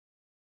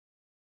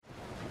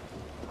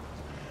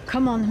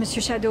Come on,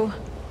 Monsieur Shadow.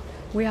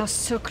 We are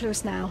so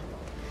close now.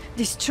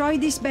 Destroy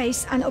this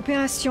base and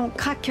Operation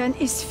Kraken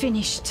is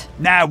finished.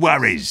 No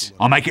worries.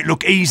 I'll make it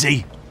look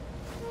easy.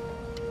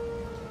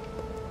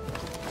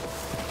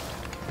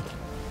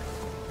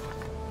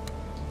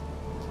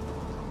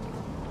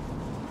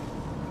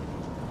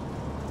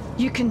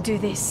 You can do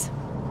this.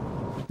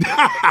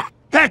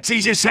 That's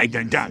easier said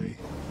than done.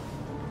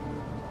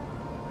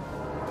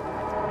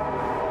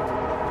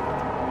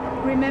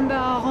 Remember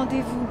our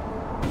rendezvous.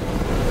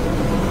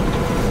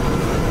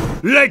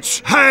 Let's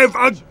have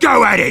a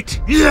go at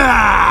it!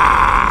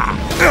 Yeah!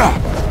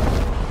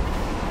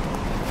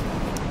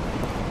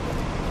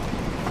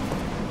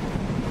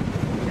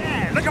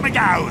 Yeah, look at me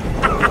go!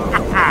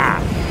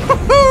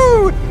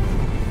 Woohoo!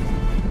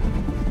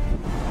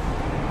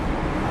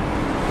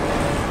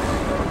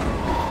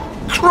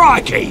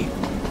 Crikey!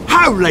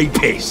 Holy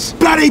piss!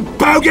 Bloody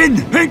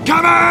bogan!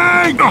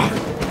 Incoming!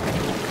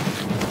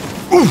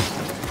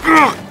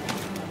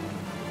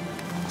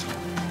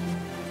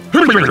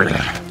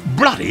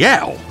 Bloody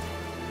hell!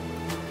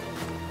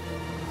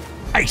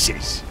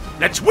 Aces!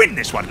 Let's win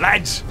this one,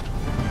 lads!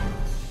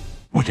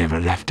 Whatever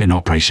left in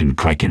Operation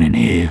Kraken in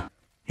here,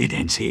 it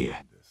ends here.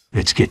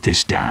 Let's get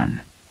this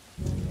done.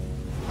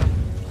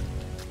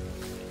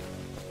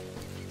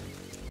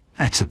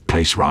 That's the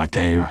place right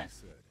there.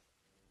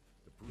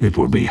 It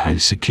will be highly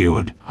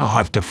secured. I'll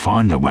have to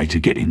find a way to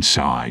get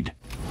inside.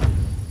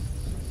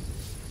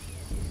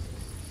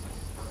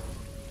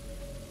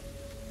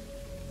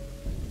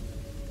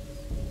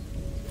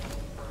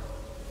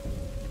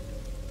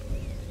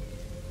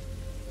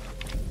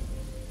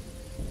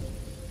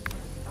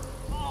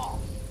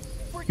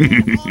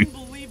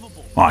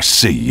 Unbelievable. I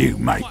see you,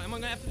 mate. What, am I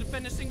gonna have to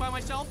defend this thing by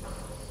myself?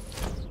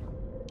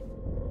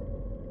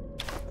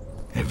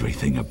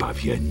 Everything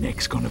above your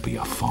neck's gonna be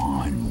a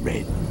fine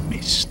red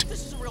mist.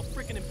 This is a real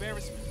freaking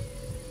embarrassment.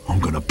 I'm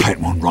gonna plant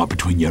one right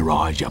between your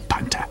eyes, you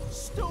punter.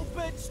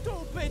 Stupid,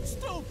 stupid,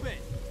 stupid.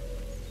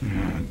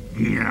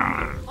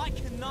 Yeah. I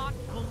cannot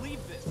believe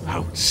this.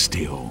 Hold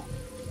still.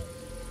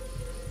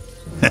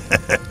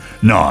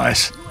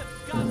 Nice. You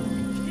have got to be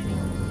kidding me.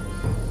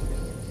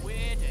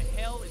 Where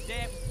the hell is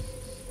that?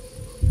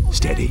 Oh,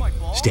 Steady, there's my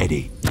ball.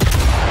 steady.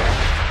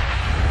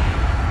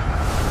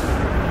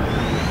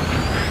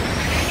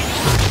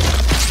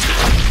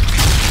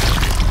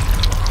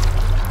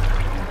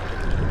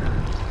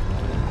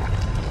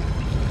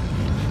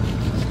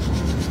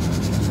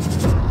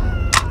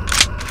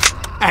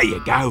 There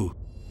you go.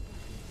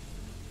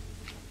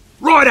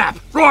 Right up,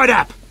 right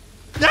up.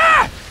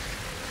 Ah!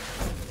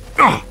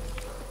 Oh.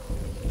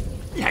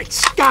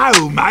 Let's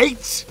go,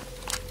 mates.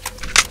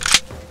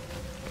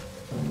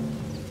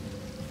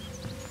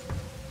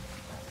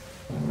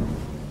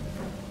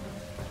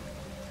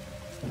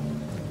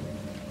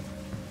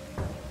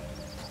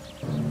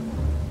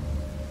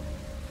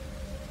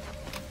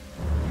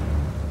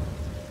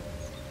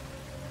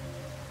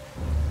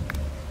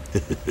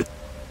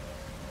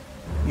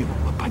 You're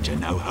a bunch of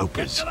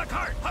no-hopers. Get to the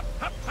cart! Hup,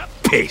 hup, hup!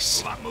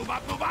 Piss. Move up, move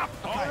up, move up!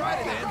 All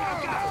right, then.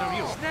 So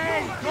you.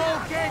 Snake, go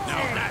get Now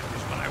him! that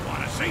is what I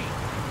want to see.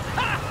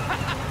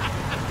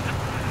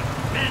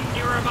 Then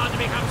you're about to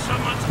become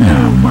someone's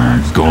Oh my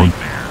God.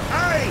 nightmare.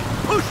 Hey,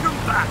 push him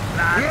back,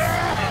 lads!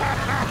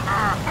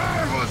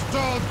 I was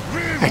told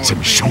we That's some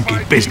would be shonky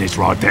fighting business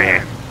right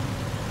there.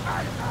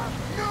 I have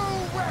no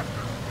weapon.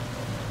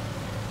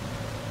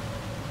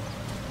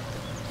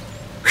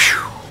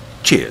 Phew.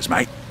 Cheers,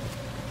 mate.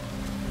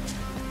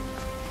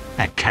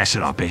 That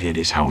castle up ahead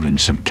is holding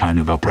some kind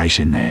of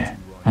operation there.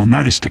 I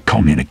noticed a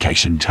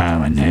communication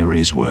tower in there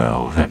as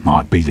well. That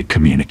might be the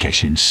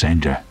communication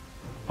center.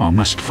 I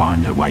must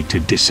find a way to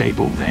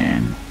disable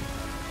them.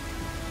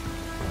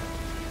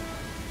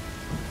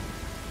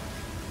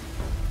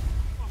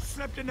 I've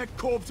slept in the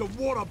corpse of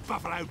water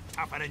buffalo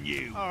tougher than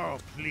you. Oh,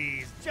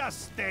 please,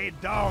 just stay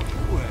down.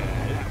 Well,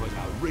 that was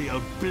a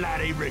real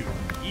bloody room.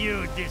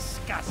 You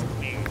disgust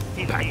me,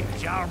 filthy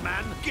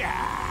jarman.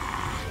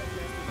 Gah!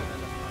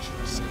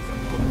 Save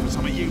a book for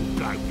some of you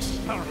blokes.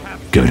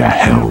 Perhaps Go to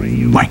hell,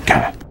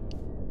 wanker.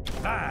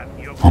 Van,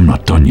 you I'm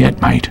not done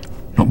yet, mate.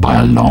 Not by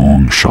a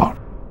long shot.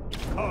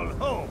 call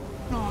home.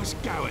 Nice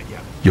going, you.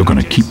 You're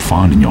gonna keep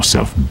finding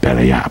yourself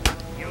belly up.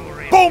 You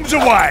Bombs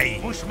away!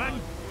 Bushman.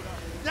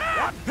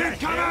 What the hell is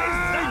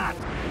that?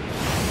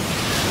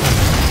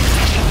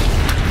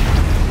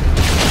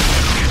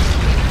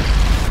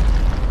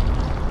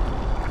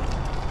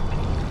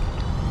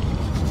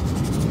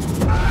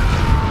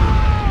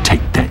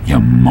 Take that, you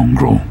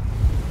mongrel.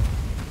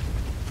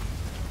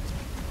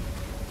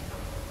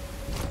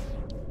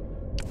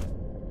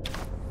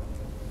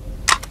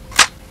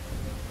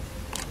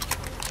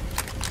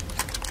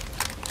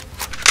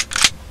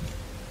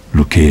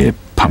 Look here,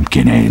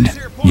 Pumpkinhead.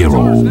 You're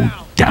all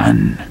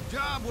done.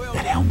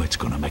 That helmet's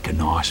gonna make a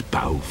nice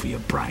bow for your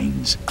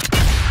brains.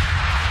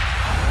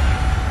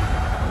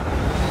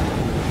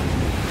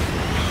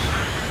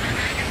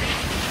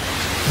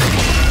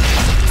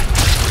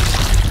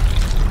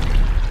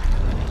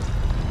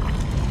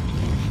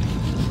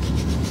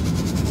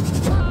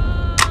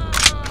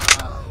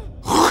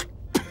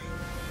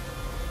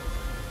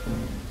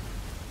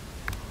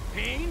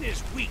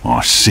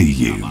 I see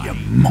you, you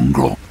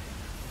mongrel.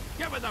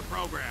 Get with the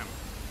program.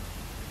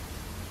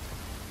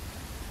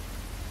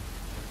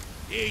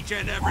 Each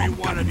and every I'm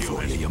one coming of you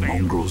for has you, you failed.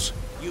 mongrels.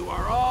 You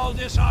are all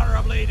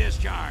dishonorably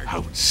discharged.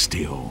 Hold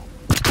still.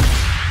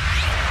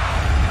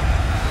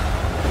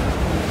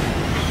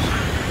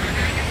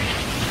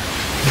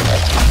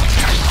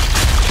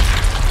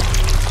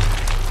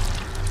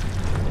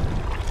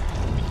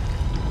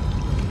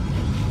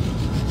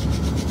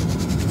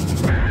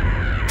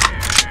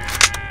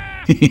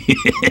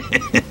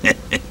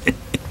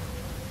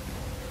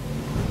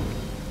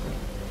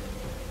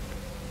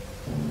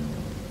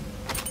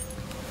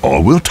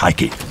 I will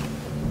take it.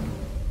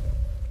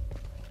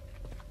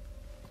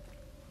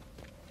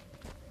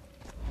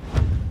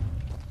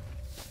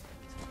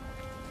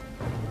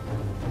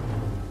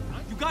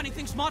 You got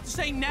anything smart to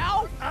say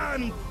now?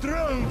 I'm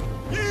drunk.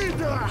 You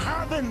don't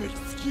have an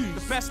excuse.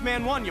 The best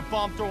man won, you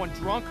bomb-throwing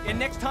drunk. And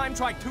next time,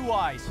 try 2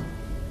 eyes.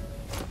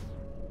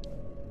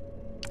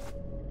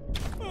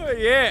 Oh,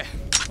 yeah.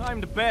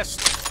 I'm the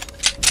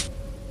best.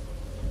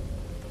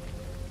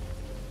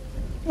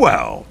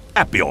 Well,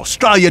 happy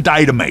Australia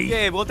Day to me.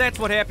 Yeah, well, that's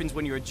what happens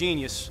when you're a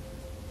genius.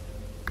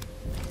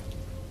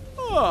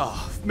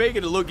 Oh,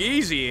 making it look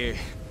easy here.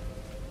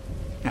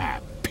 Ah,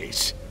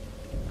 piss.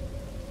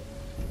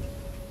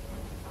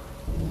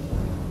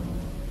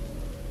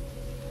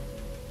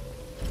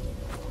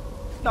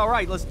 All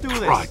right, let's do this.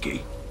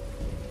 Crikey.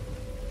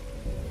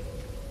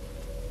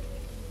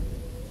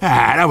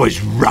 Ah, that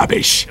was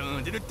rubbish.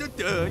 Dun, dun, dun,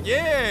 dun,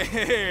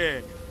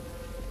 yeah.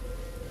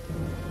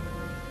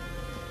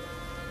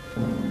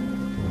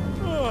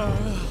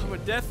 Oh, I'm a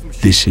death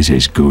machine. This is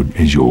as good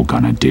as you're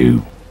gonna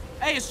do.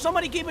 Hey, is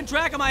somebody keeping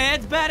track of my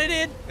heads batted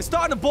in? It's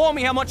starting to bore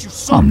me how much you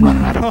suck. I'm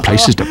running out of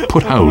places to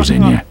put holes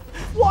in you.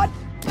 What?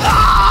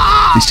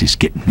 This is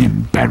getting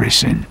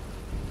embarrassing.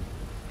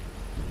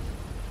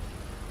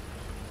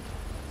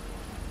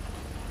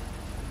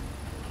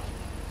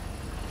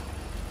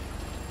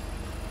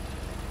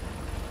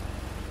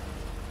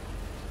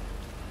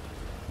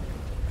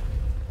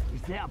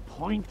 Is there a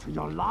point to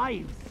your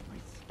lives? My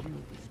skill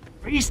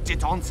is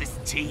wasted on this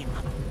team.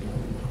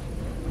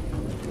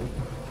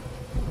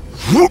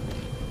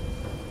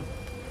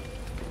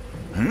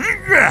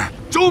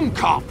 Doom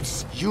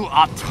cops, you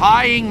are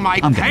trying my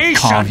I'm gonna patience.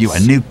 carve you a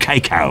new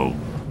cake hole.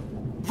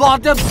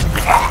 What the?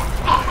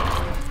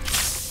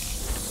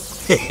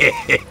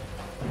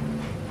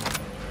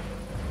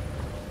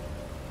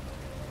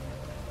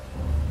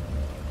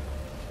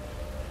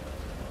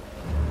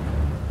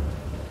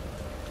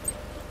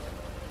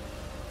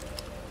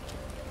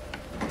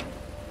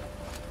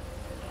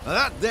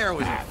 That there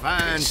was a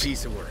fine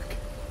piece of work.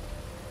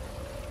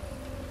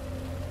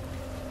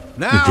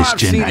 Now With this I've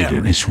seen generator in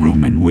everything. this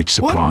room in which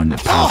supplying the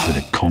power for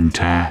the comm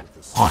tower,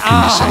 I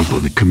can disable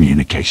the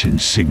communication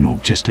signal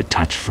just a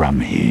touch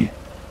from here.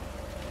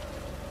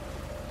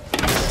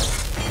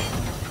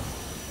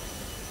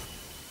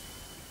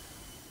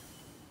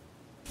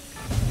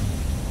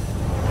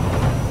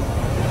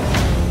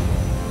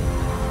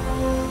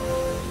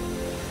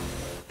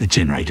 The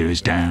generator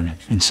is down,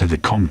 and so the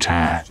comm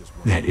tower,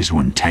 that is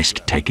one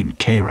task taken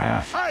care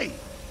of. Hey,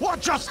 what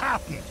just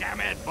happened?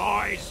 Damn it,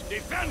 boys!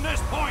 Defend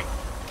this point!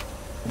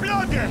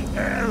 Bloody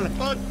hell!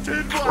 I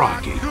did what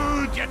Crikey. I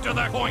could. Get to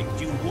the point,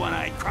 you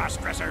one-eyed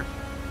cross-dresser!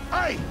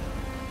 Hey!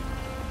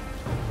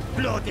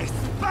 Bloody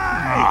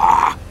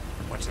spy!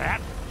 What's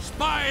that?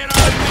 Spy in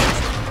our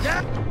midst!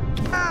 Yeah?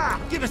 Ah,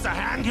 give us a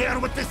hand here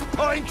with this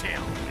point.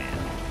 Kill, man.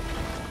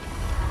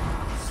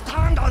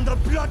 Stand on the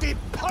bloody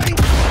point!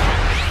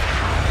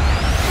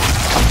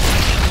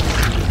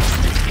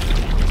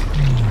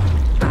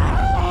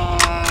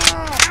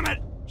 Damn it!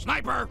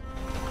 Sniper!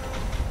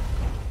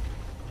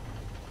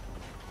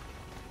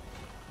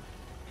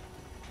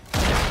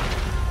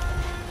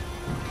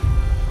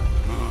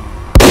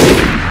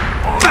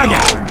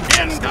 Bugger!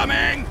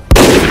 Incoming!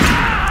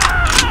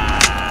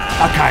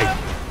 Okay.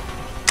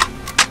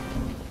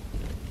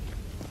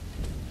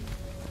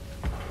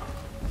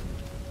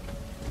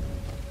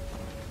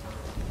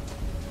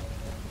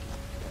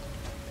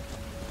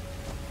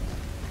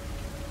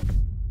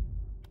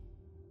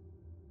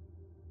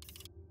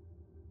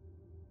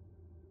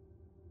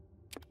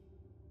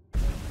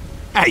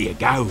 There you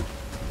go.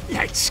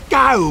 Let's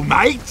go,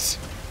 mates.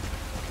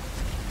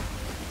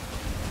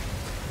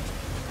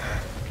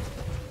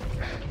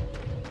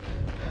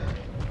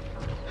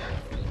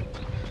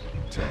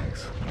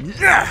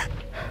 Yeah!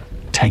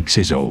 Tanks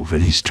is over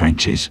these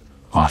trenches.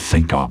 I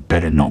think I'd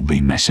better not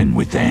be messing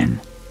with them.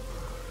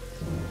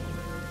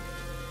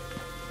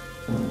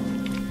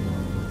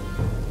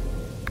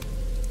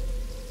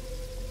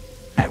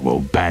 That will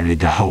barrier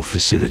the whole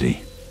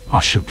facility. I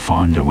should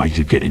find a way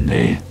to get in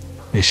there.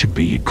 There should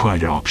be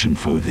quite an option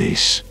for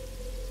this.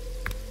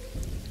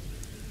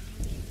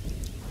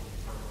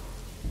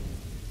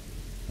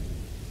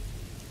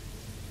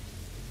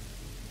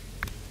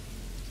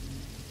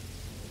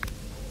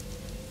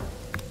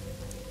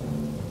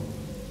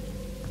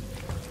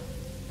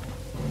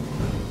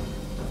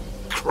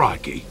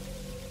 Crikey.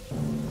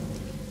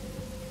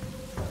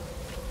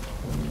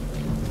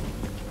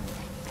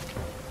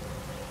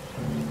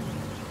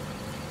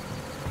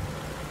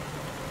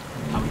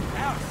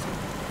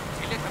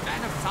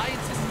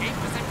 Scientists gave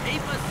us their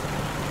papers.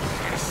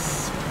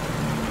 Yes.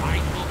 My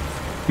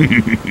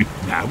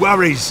books. No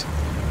worries.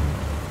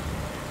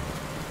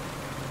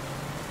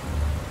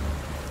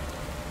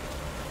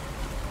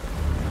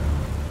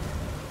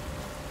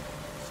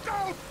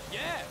 Scout!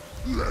 Yeah.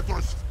 Let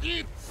us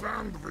eat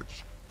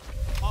sandwich.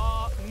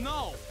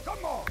 No.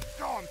 Come on,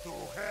 don't too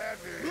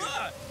heavy.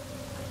 Ugh.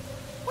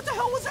 What the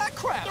hell was that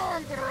crap?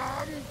 Don't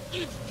run.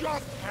 It's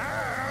just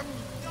ham.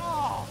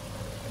 Oh,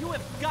 you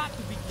have got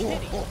to be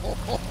kidding. You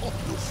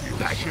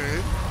feel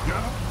shame?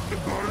 Yeah? The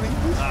burning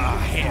bush?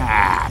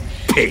 Ah,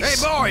 Hey,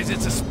 piss. boys,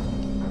 it's a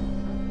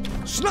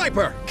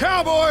sniper!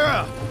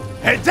 Cowboy!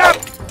 Heads up!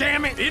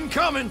 Damn it!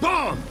 Incoming!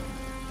 Bomb!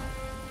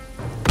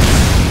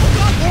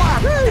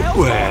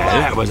 Well,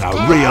 that was a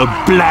real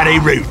bloody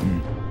rootin'.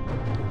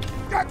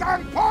 Get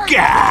on point!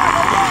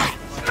 Gah!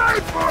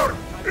 Sniper!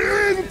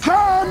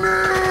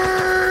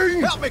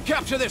 Incoming! Help me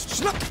capture this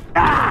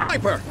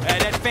sniper! Hey,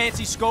 that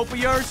fancy scope of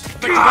yours?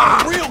 Bet you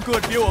got a real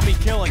good view of me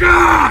killing you.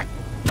 Ah!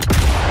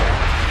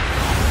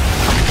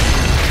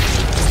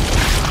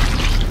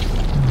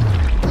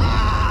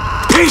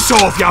 Piss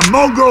off, you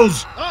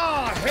mongrels!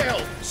 Ah,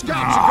 hell! Scouts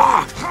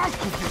are gone! How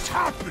could this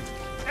happen?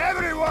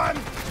 Everyone,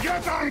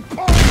 get on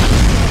point!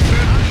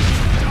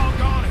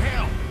 Doggone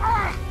hell!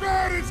 Ah,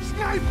 there is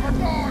Sniper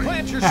Boy!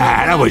 Plant yourself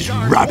Ah, that in was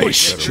darn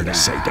rubbish. bush, Should have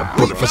mister. saved a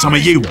bullet for some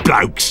of you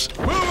blokes.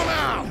 Move them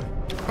out!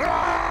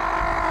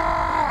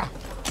 Ah!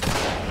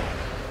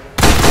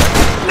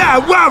 No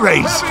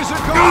worries! Heavies are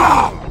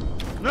Ah!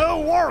 gone!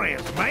 No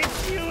worries, mate.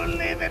 You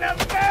live in a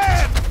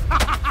bed!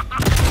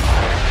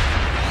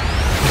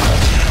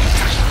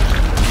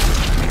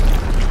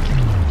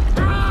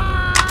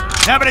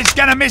 Nobody's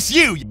gonna miss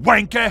you, you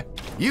wanker!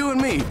 You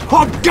and me.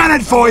 I'm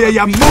gunning for you, you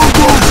mongrels!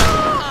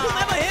 You'll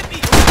never hit me.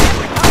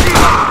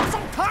 I'm so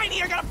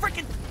tiny. I got a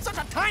freaking such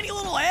a tiny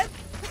little head.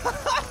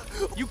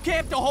 You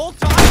camped the whole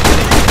time.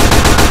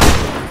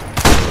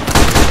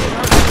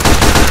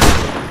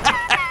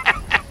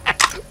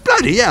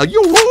 Bloody hell,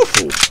 you're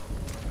awful!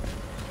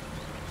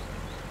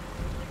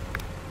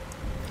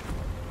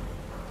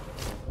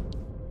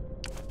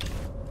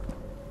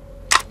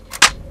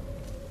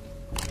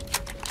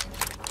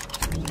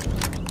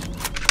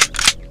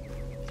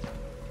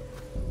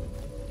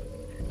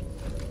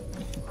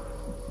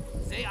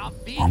 They are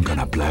big. I'm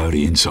gonna blow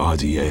the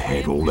insides of your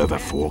head all over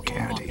 4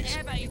 counties.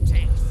 Whatever it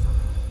takes.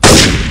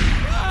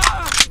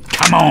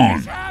 Come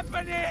on!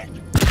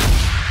 Happening.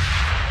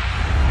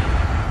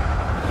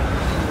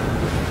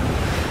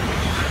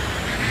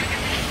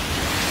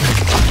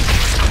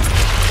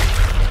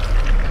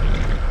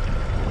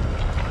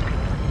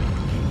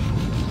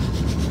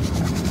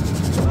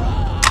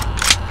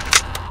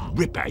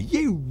 Ripper,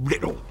 you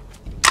little...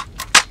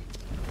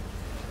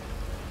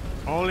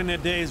 All in a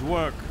day's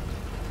work.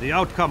 The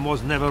outcome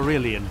was never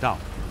really in doubt.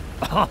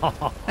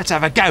 Let's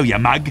have a go, you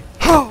mug.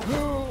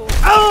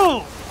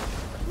 Oh!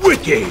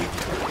 Wicked!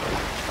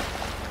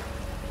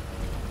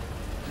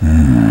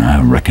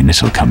 I reckon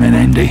this'll come in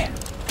handy.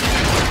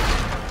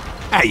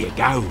 There you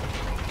go.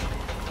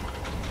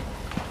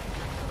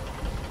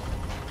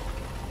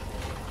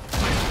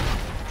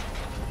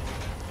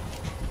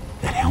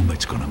 That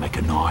helmet's gonna make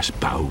a nice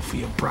bow for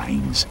your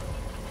brains.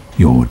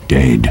 You're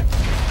dead.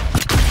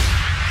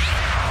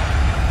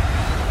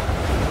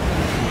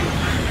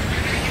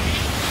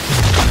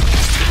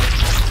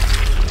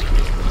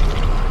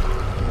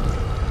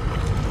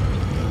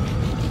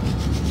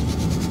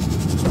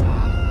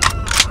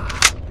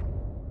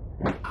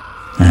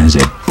 How's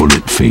that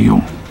bullet feel?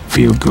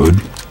 Feel good?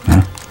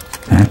 Huh?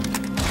 Huh?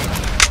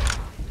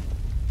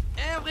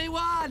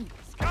 Everyone.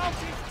 Scout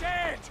is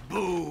dead!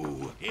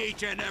 Boo!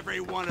 Each and every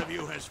one of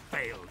you has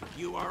failed.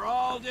 You are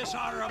all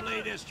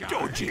dishonorably discharged.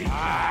 Dodgy.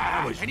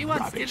 That was Anyone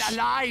rubbish. still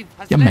alive?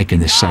 has You're let making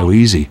me this down. so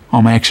easy.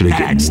 I'm actually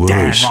That's getting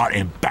worse. downright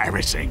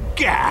embarrassing.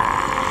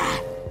 Gah!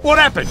 What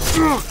happened?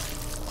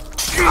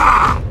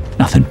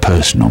 Nothing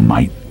personal,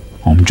 mate.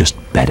 I'm just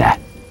better.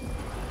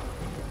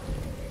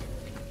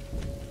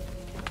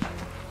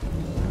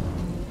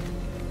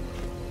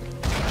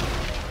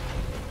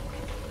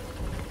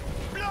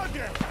 Bloody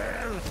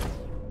hell!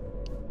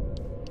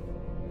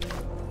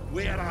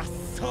 We're a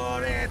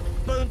sorry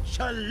bunch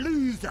of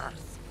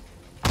losers!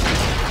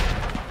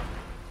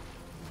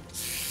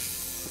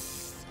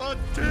 I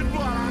did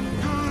what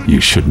I could! You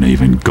shouldn't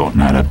even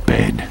gotten out of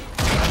bed.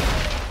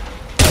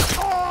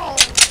 Oh!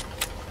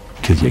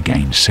 Kill you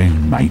again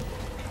soon, mate.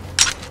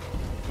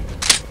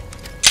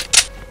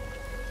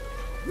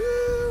 Will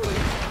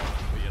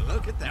you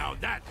look at that? Now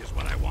that is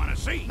what I want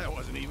to see. That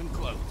wasn't even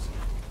close.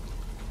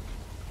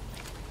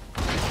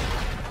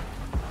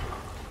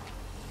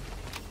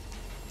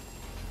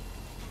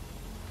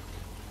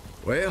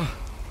 Well,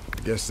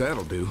 I guess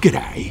that'll do.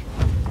 G'day.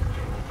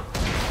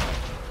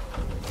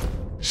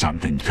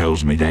 Something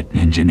tells me that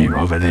engineer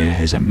over there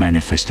has a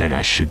manifest that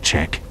I should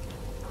check.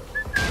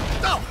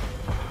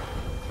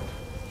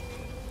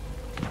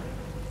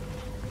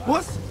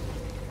 What?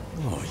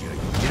 Oh, you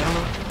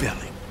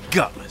yellow-bellied,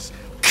 gutless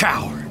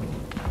coward.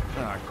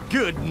 Ah,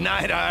 good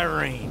night,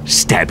 Irene.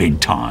 Stabbing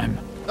time.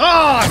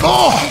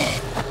 Oh!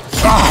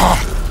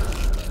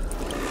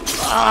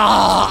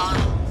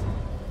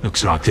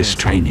 Looks like this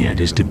train yard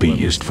is to be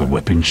used for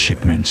weapons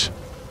shipments.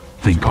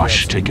 Think I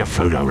should take a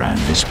photo around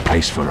this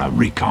place for a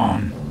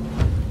recon.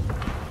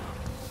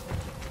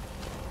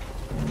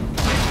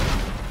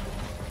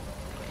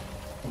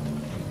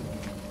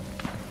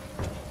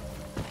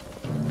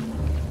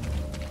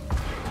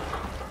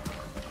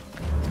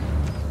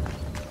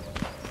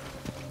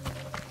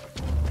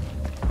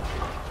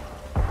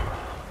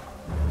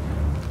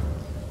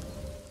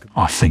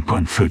 I think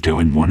one photo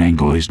in one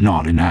angle is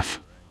not enough.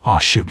 I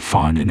should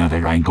find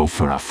another angle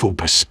for a full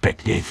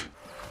perspective.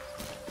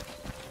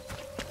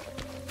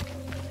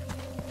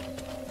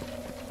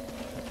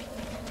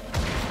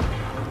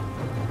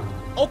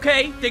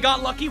 Okay, they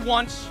got lucky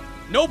once.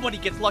 Nobody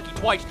gets lucky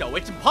twice, though.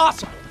 It's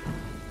impossible.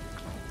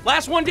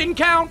 Last one didn't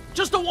count.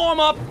 Just a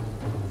warm-up.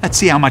 Let's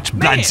see how much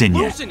blood's in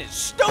you. Wilson is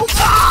stupid.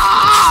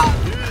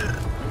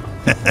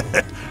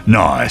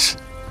 Nice.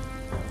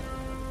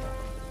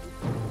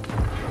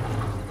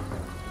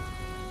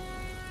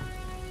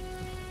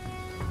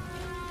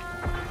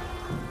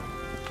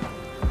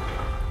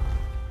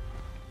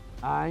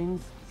 Eins,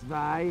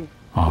 zwei.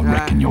 I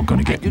reckon you're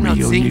gonna get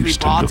real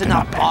used to looking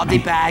up at me.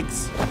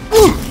 bags.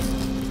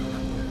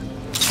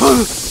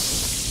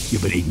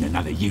 You've been eating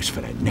another use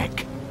for the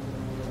neck.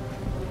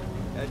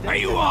 Are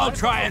you all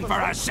trying for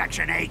a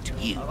Section 8?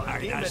 You are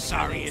the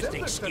sorriest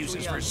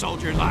excuses for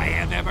soldiers I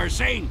have ever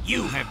seen.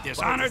 You have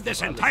dishonored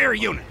this entire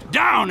unit.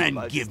 Down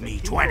and give me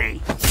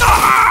 20.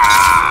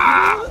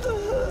 Ah!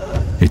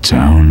 It's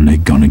only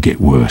gonna get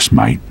worse,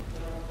 mate.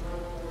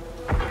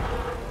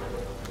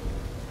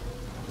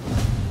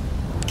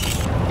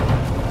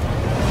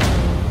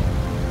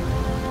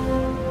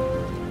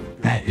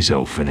 That is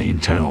all for the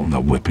intel on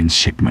the weapons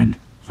shipment.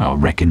 I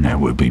reckon there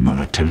will be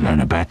more to learn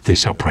about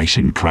this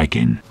Operation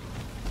Kraken.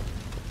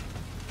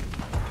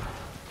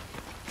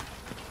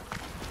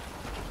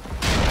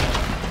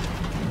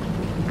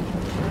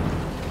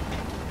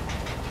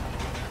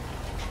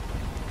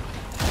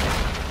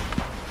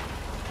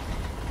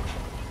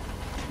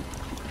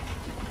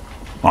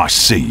 I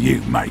see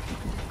you, mate.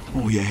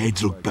 All your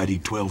heads look bloody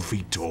 12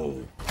 feet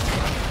tall.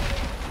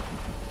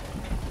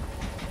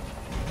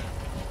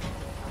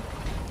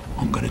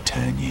 I'm gonna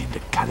turn you into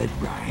coloured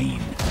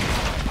rain.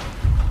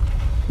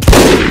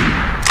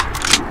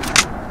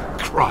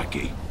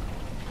 Crikey.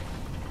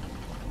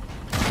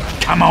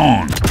 Come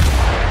on!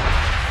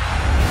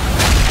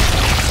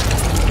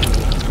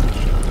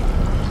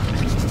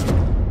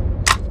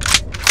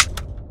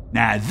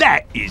 Now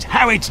that is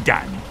how it's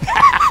done.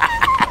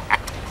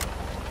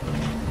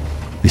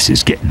 This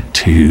is getting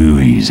too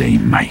easy,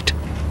 mate.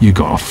 You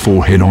got a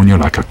forehead on you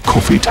like a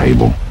coffee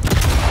table.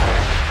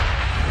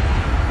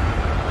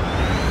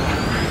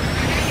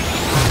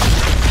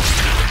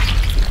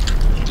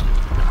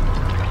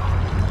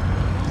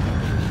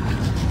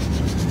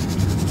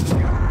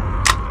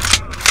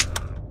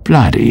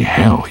 Bloody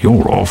hell,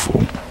 you're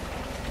awful.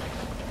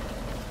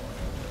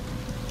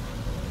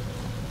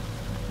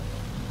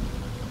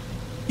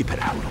 You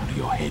better hold on to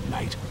your head,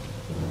 mate.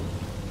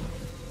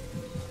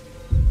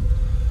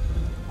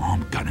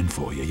 I'm gunning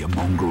for you, you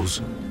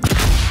mongrels.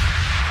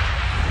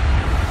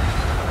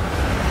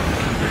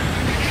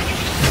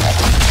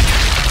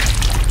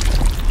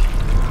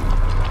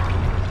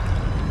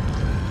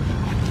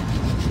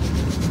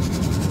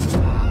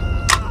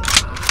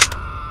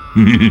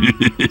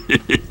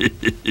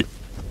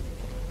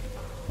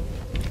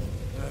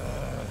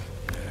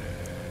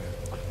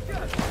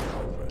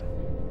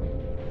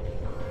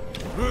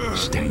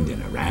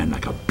 Standing around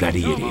like a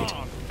bloody idiot.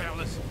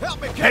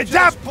 Help me catch Heads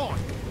this up!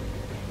 point.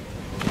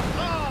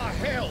 Ah,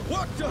 hell,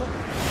 what the?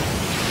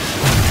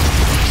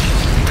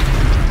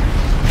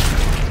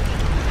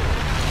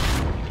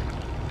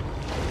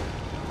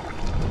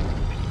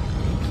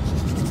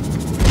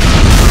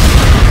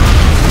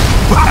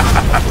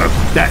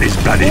 That is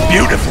bloody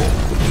beautiful.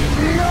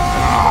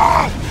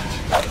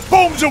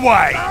 Bombs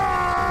away!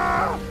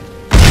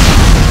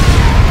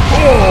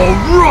 All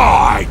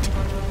right.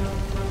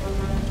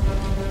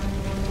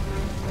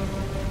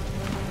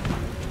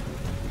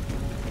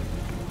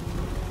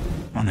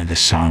 One of the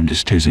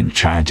scientists who's in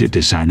charge of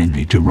designing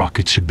the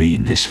rocket should be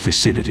in this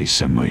facility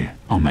somewhere.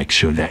 I'll make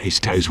sure that his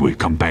toes will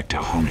come back to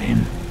haunt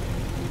him.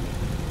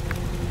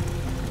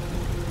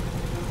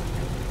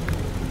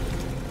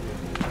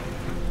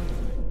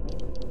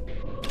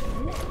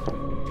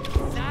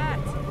 That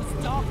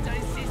was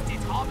doctor-assisted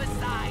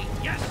homicide.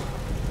 Yes.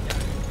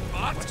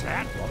 What's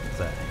that? What's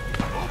that?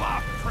 Move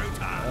off,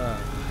 Crouton.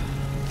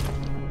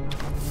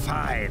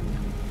 Fine.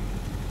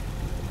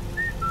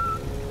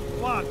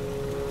 What?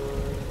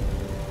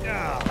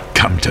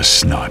 Come to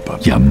sniper,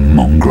 you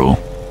mongrel.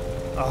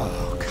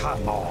 Oh,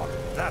 come on.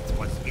 That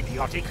was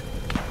idiotic.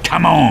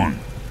 Come on.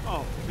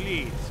 Oh,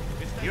 please.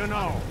 You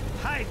know,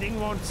 hiding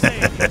won't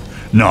save you.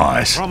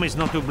 Nice. Promise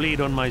not to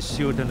bleed on my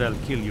suit and I'll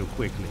kill you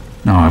quickly.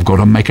 Now I've got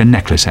to make a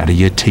necklace out of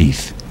your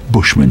teeth.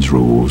 Bushman's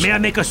rules. May I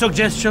make a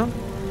suggestion?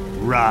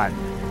 Run.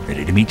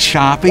 Ready to meet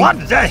Sharpie?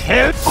 What the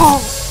hell?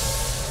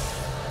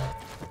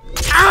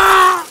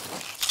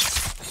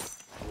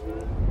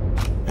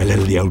 A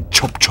little the old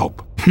chop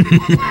chop.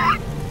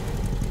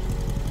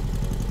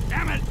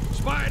 Damn it!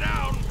 Spy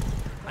down!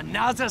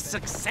 Another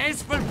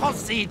successful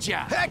procedure.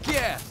 Heck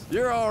yes!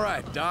 You're all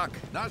right, Doc.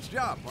 Nice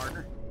job,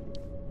 partner.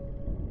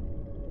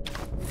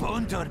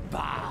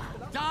 Wunderbar.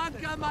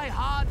 Danke, my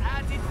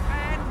hard-hearted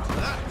friend.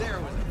 That there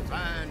was a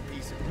fine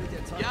piece of...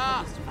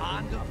 Yeah,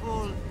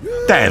 wonderful.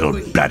 That'll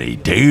bloody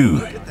do.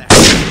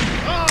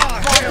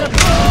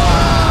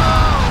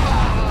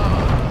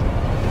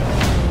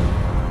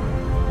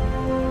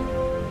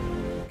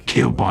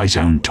 Killed by his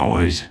own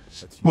toys.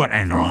 What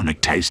an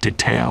ironic tale to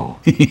tell.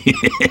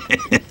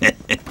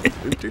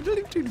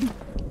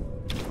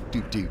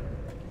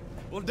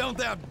 Well, don't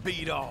that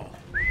beat all?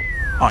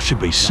 I should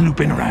be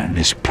snooping around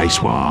this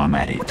place while I'm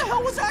at it. What the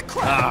hell was that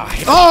crap?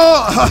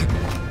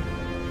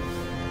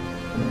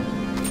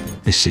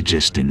 This is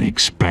just an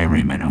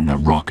experiment on the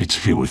rocket's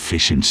fuel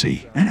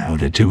efficiency in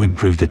order to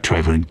improve the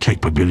traveling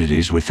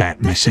capabilities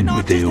without messing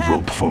with the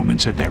overall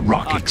performance of their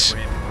rockets.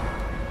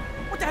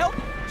 What the hell?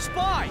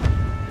 Spy!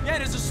 Yeah,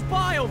 there's a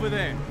spy over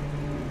there.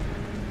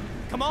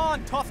 Come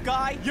on, tough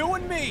guy. You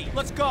and me.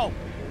 Let's go.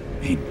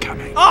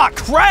 Incoming. Ah,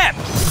 crap!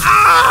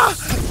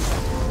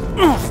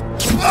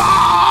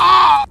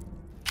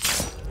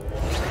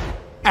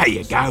 There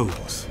you go.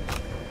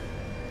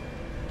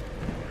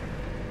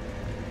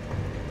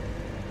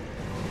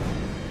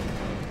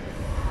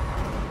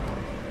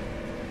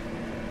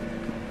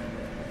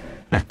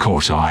 Of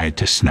course, I had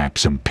to snap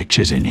some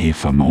pictures in here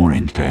for more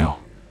intel.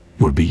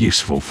 Would be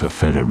useful for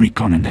further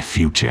recon in the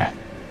future.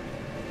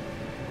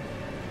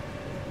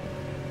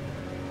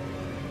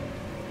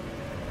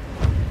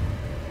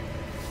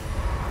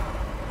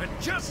 It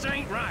just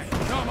ain't right.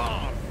 Come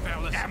on,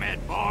 fellas. Damn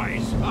it,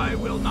 boys. I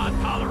will not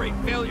tolerate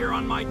failure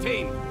on my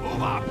team.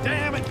 Move up.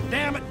 Damn it,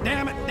 damn it,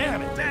 damn it,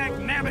 damn it. Dag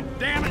nabbit,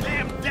 damn it,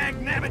 damn dag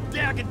nabbit,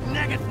 dag it,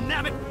 nag it,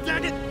 nabbit,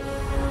 dag it.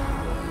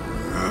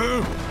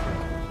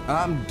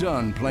 I'm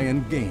done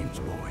playing games,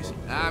 boys.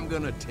 I'm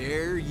gonna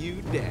tear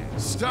you down.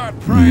 Start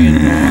praying,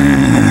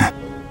 boys.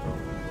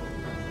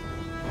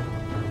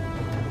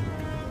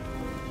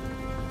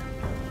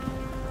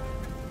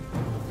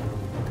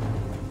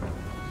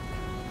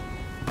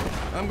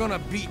 I'm gonna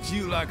beat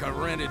you like a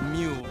rented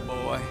mule,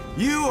 boy.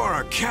 You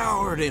are a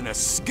coward and a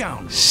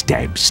scoundrel.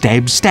 Stab,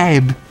 stab,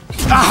 stab.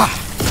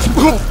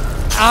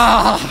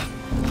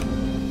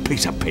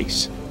 Piece of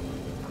piece.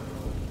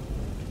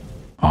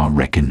 I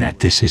reckon that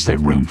this is the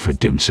room for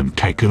doing some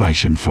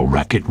calculation for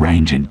rocket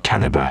range and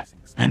caliber.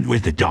 And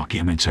with the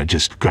documents I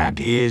just grabbed,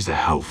 here's the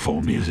whole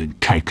formulas and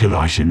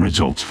calculation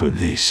results for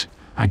this.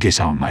 I guess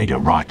I made a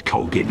right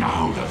call getting a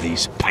hold of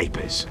these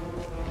papers.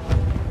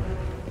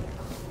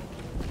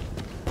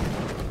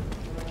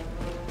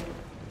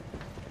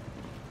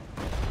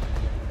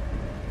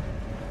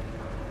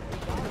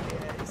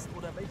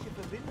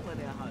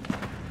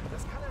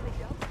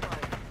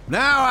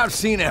 Now I've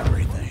seen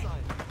everything.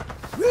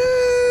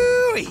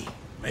 Woo-wee!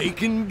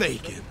 Making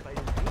bacon.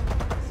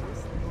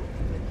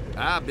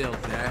 I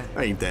built that.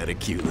 Ain't that a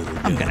cute little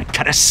gun? I'm gonna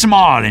cut a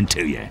smile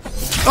into you.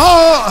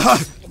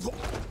 Oh!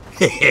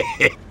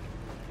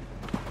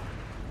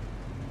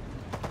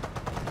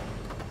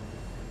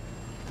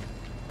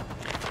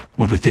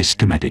 Well, with this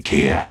schematic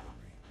here,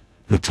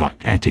 looks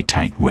like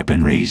anti-tank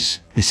weaponries.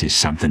 This is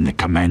something the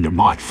commander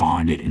might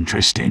find it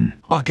interesting.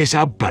 I guess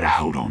I'll better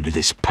hold on to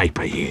this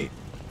paper here.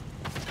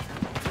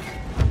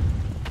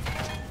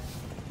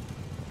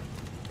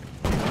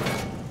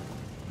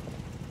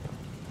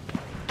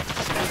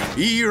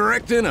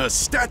 Erecting a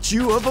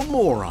statue of a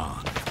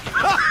moron.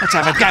 Let's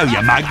have a go,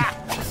 you mug.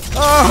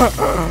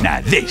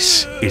 Now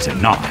this is a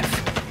knife.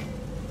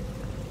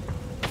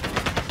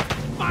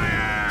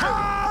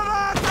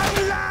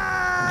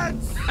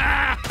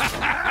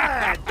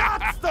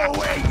 That's the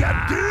way you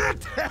do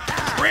it!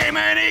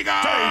 Screaming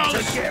eagles! Time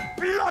to get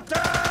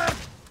blooded!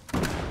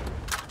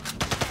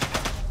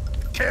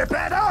 Keep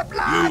it up,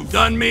 lads! You've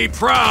done me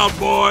proud,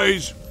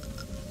 boys.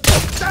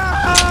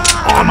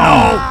 Oh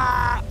no!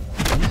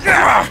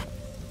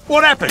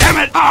 What happened? Damn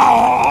it!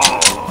 Oh!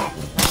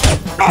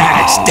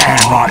 That's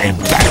downright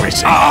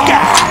embarrassing.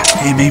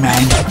 Hear me,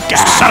 man?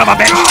 Son of a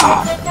bitch!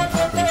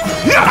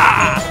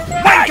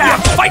 Wake up!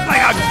 Fight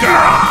like a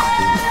girl!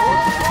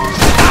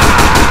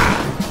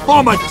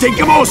 I'm a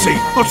dinkamosi,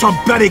 not some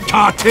bloody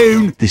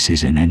cartoon. This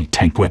is an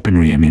anti-tank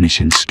weaponry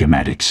ammunition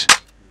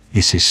schematics.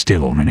 This is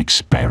still an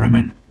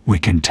experiment. We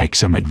can take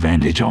some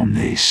advantage on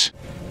this.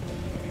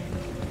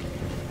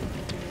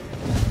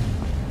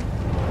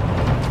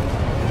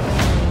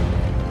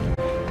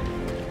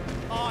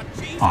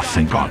 I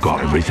think I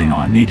got everything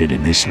I needed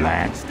in this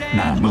lab.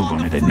 Now move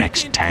on to the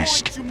next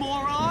task.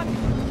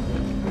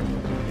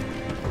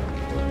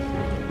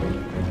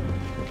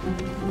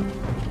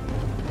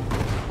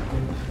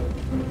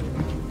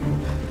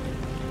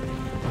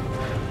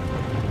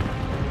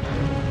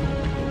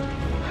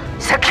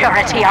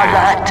 Security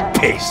alert!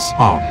 Piss!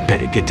 I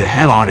better get the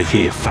hell out of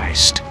here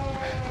fast.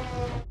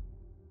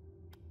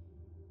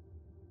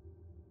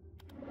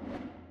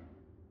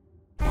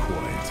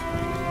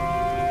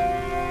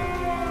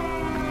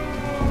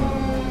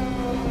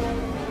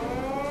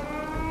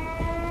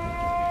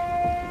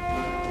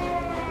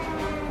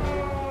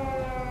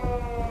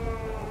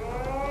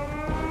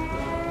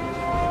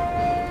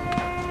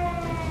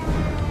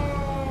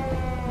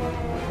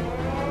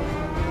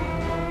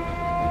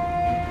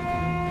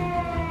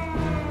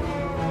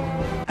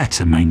 That's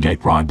the main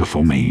gate right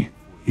before me.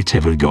 It's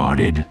heavily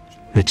guarded.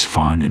 Let's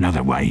find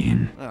another way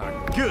in.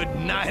 Good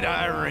night,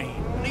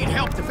 Irene. Need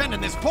help defending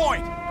this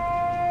point.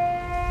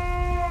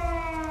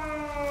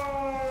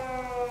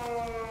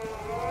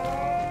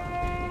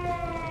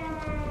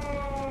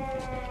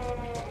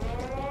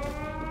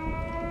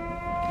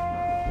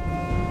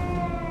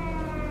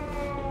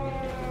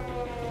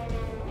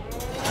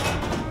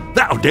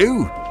 That'll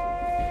do.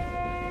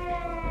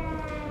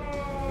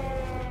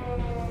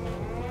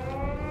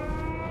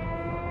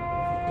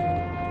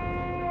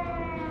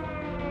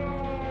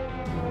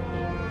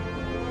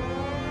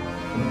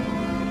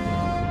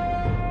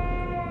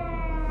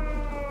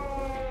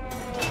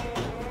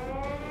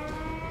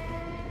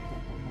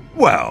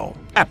 Well,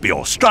 happy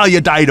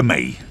Australia Day to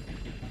me.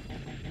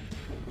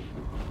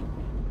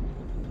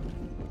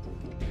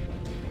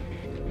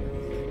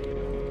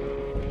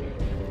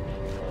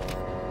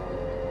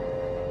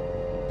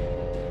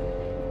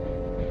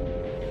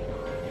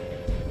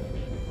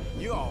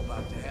 You all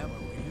about to have a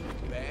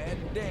real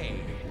bad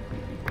day.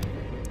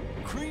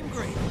 Cream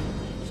gravy.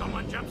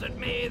 Someone jumps at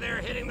me,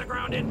 they're hitting the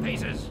ground in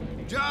pieces.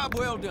 Job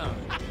well done.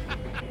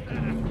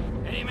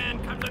 Any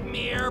man comes at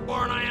me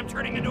airborne, I am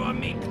turning into a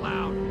meat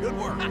cloud. Good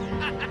work.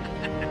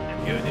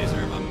 You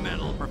deserve a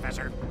medal,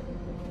 Professor.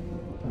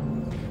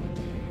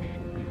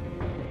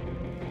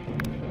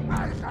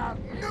 I have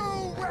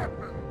no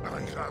weapon. I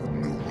have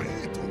no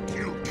way to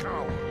kill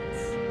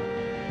cowards.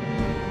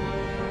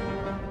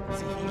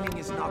 The healing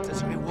is not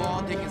as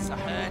rewarding as the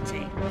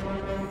hurting.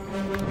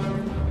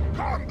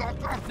 Come,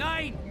 Doctor.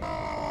 9!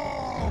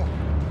 No!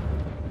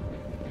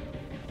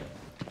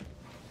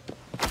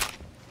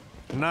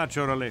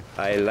 Naturally.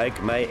 I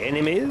like my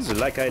enemies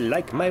like I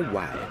like my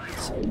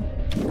wives.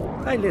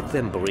 I let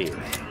them breathe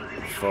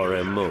for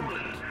a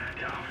moment.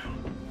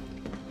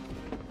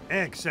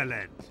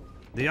 Excellent.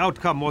 The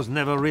outcome was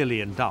never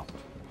really in doubt.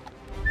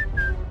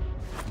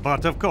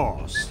 But of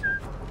course,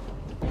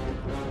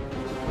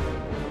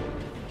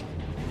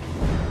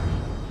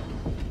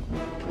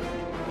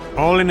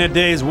 all in a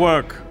day's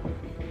work.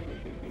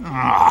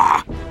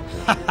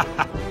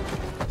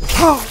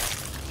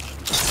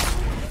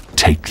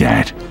 Take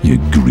that, you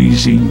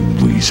greasy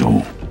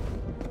weasel.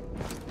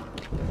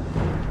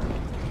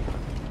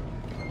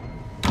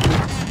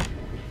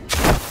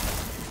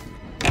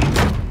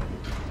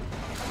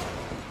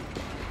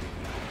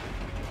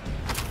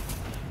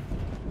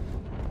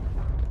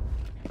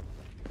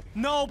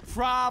 No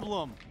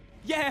problem.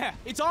 Yeah,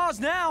 it's ours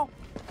now.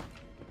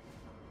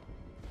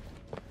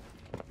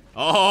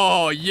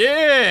 Oh,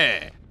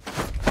 yeah!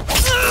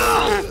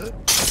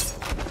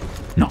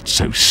 Not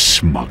so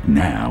smug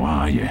now,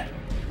 are you?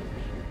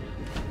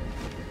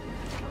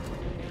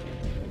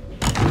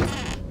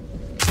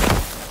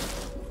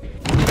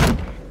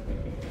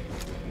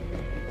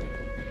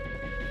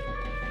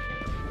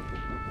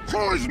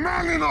 Who is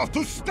man enough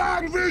to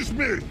stand with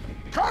me?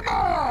 Come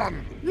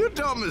on! You're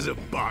dumb as a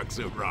box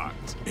of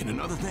rocks. And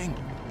another thing,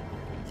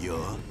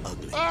 you're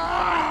ugly.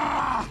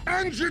 Ah!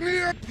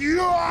 Engineer,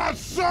 you are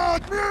so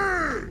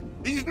me!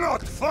 He's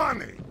not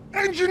funny.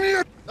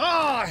 Engineer!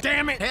 Ah,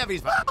 damn it,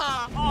 Heavy's. You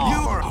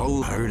are a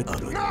whole herd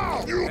ugly.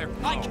 No! You!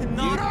 I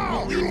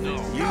cannot believe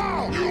this.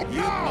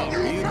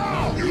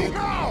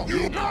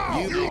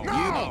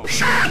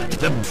 Shut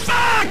the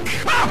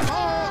fuck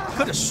up!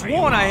 Could have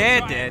sworn I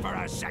had that. For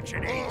a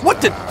Section 8. What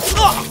the?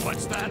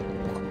 What's that?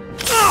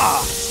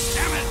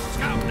 Damn it,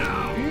 scout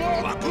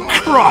down!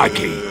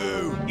 Crikey!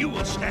 You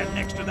will stand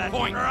next to that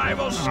point, or I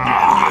will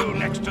stand you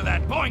next to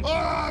that point.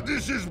 Ah,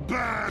 this is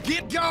bad!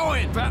 Get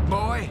going, fat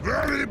boy.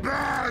 Very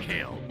bad!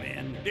 Kill,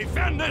 men.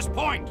 Defend this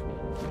point.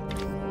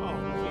 Oh,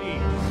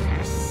 please.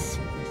 Yes.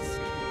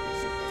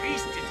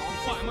 Feast it on.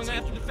 What, am I gonna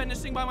have to defend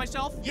this thing by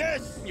myself?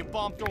 Yes! You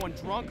bomb-throwing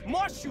drunk?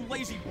 March, you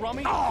lazy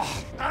rummy!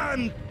 Oh,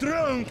 I'm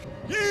drunk!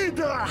 You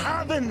don't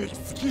have an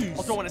excuse!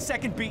 I'll throw in a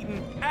second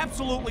beating,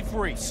 absolutely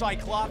free,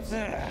 Cyclops.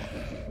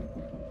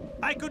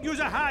 I could use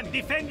a hand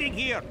defending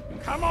here.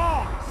 Come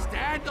on!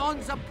 Stand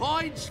on the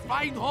point,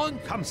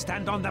 Schweinhund. Come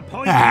stand on the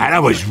point. Ah,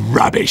 that was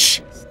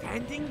rubbish.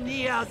 Standing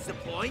near the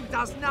point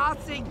does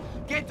nothing.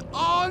 Get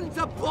on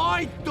the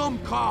point,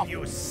 dummkopf.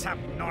 You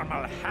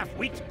subnormal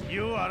half-wit.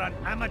 You are an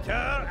amateur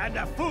and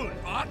a fool.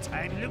 What?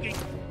 I'm looking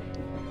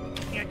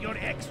at your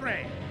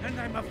X-ray, and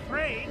I'm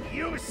afraid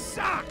you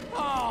suck.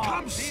 Oh,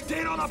 Come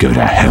stand on the Go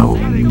to hell,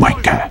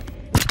 wanker.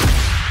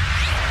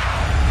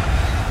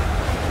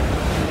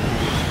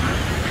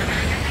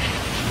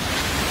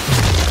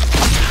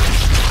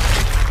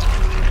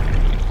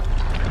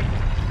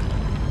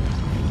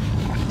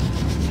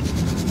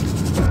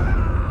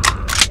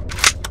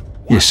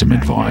 Here's some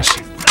advice.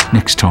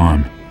 Next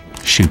time,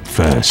 shoot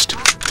first.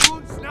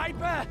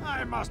 Sniper.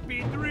 I must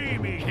be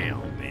dreaming.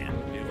 Hell, man.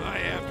 If I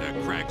have to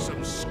crack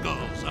some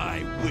skulls,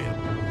 I will.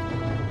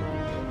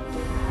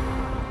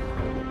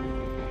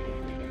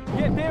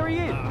 Yeah, there he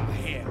is.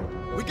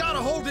 Hell. We gotta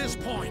hold this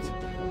point.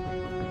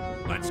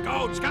 Let's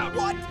go, scout.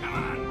 What? Come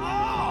on.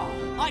 Oh,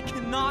 I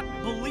cannot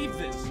believe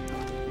this.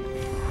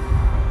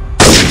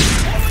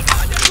 Oh my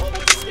God, that's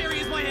almost as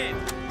scary as my head.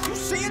 You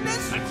seeing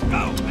this? Let's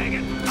go,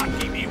 Megan. Not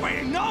keep me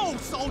waiting. No,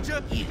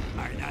 soldier! You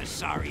are the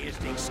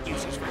sorriest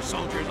excuses for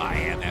soldiers I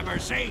have ever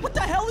seen. What the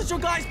hell is your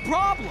guy's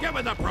problem? Get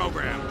with the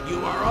program.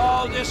 You are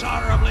all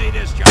dishonorably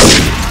discharged.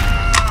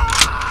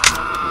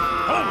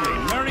 Holy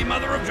Mary,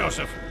 Mother of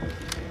Joseph.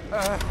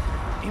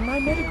 In my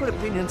medical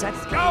opinion, that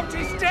Scout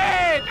is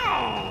dead!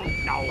 Oh,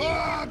 no.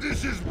 Ah,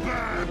 this is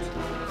bad.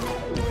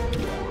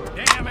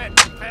 Damn it,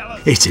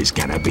 fellas. This is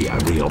gonna be a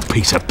real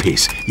piece of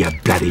piss, you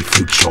bloody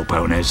fruit shop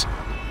owners.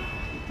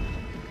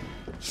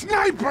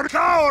 Sniper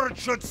coward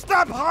should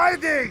stop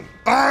hiding!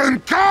 I'm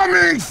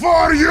coming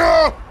for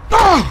you!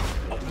 Ah!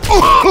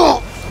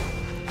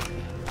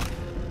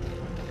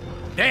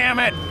 Damn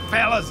it,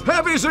 fellas.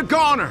 Heavy's a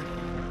goner!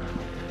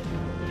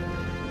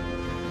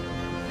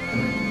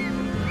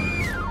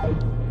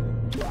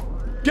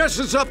 Guess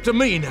it's up to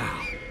me now.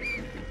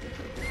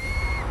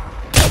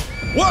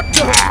 What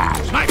the?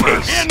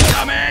 Sniper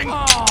incoming!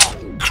 Oh,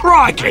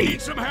 Crikey!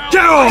 Some help.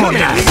 Get on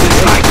there!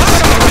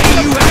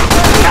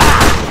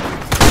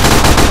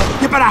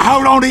 You better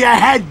hold on to your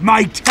head,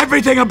 mate.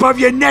 Everything above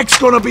your neck's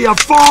gonna be a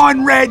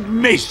fine red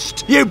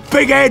mist. You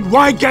big-head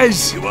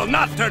wankers! You will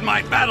not turn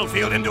my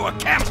battlefield into a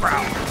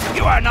campground.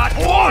 You are not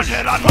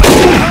wanted on my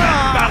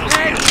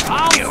battlefield.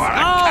 You are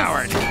a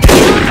coward. You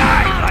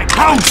died like...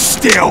 Hold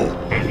still!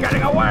 He's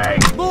getting away!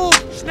 move,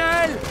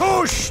 schnell!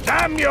 Push,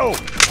 damn you!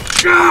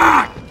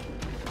 Ah!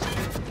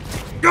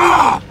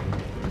 Ah!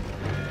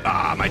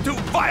 Ah, am I too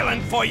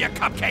violent for you,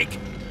 Cupcake?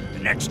 The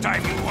next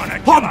time you want to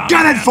kill I'm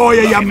gunning for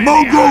you, you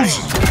mongrels!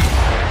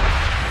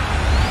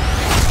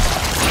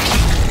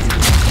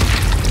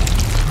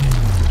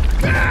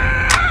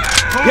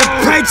 You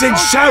pigs and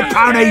show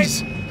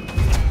ponies!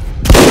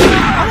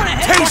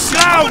 Too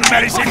slow,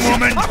 medicine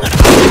woman!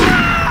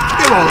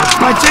 You're all a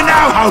bunch of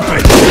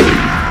no-hopers!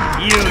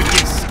 You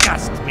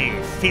disgust me,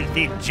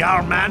 filthy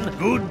jarman.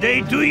 Good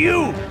day to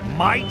you,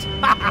 mate.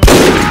 My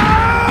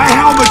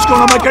helmet's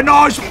gonna make a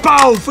nice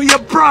bowl for your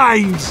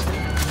brains!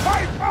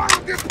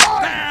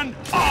 Stand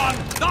on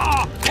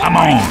the... Come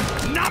on!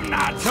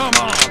 Numbnuts! Come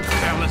on,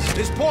 fellas.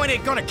 This point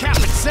ain't gonna cap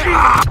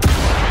itself.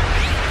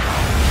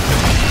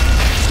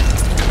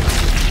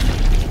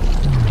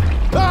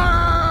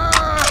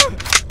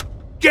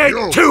 Get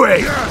to it!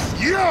 Yes,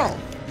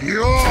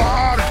 you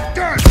are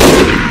dead!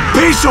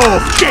 Piss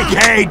off,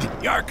 dickhead!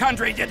 Your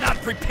country did not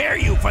prepare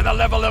you for the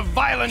level of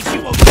violence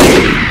you will...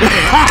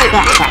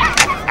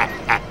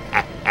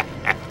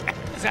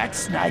 That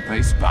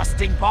sniper's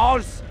busting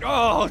balls.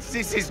 Oh,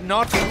 this is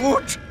not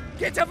good.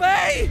 Get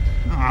away!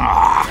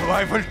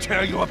 I will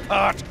tear you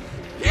apart.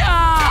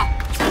 Yeah!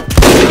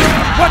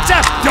 What's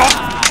up, Doc?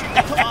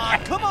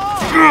 Come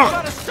on! You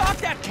gotta stop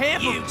that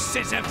camper! You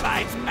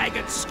sissified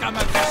maggot scum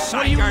of the What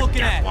are you Saiger looking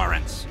death at?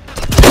 warrants.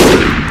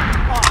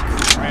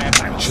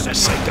 Should have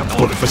saved a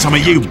bullet for some of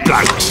you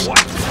blokes!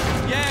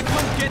 Yeah,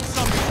 come get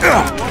some.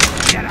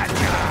 Get a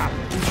job.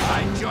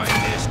 I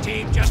joined this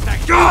team just to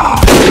kill you.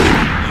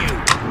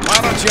 Why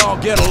don't y'all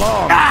get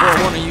along before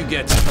one of you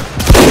gets...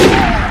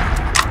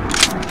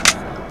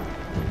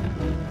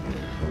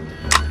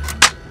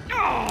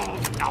 Oh,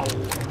 no.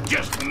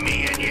 Just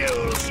me and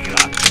you,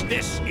 Sheila.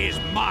 This is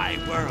my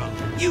world.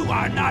 You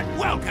are not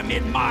welcome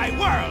in my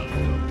world.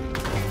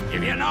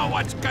 If you know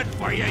what's good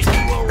for you,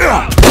 you will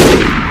run.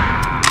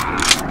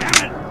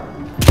 Damn it.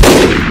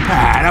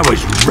 Ah, that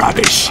was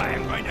rubbish! I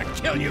am going to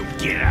kill you.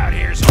 Get out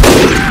here.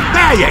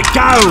 There you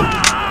go!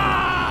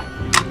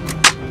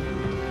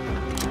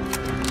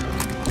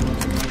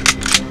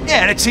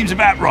 Yeah, that seems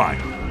about right.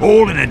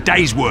 All in a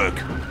day's work.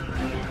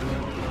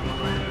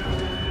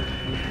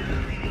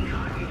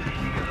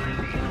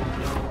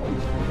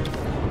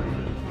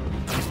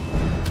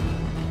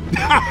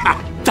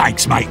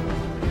 Thanks, mate.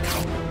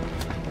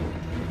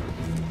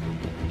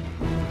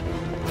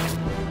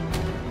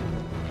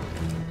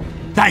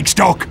 Thanks,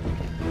 Doc.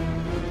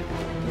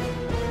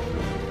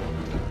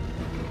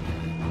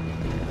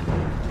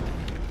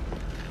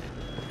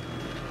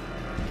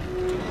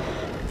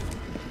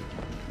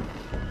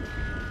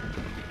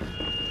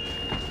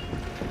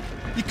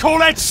 You call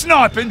that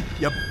sniping,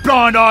 you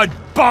blind-eyed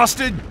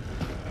bastard?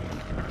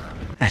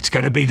 That's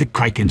gotta be the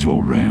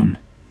Krakensville room.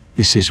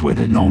 This is where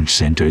the launch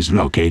center is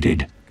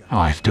located.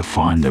 I have to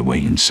find the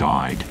way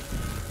inside.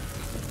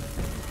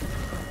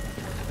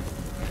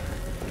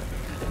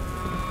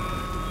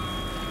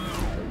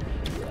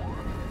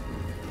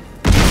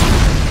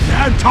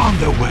 No time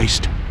to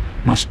waste.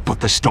 Must put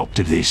the stop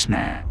to this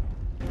now.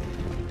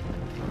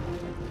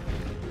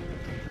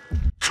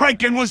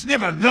 Kraken was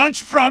never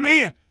launched from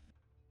here.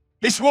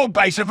 This war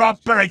base of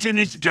operation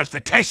is just a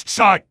test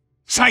site.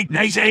 Satan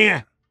is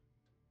here.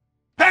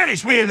 That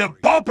is where the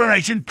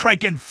Operation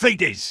Kraken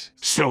fleet is.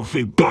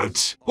 Selfie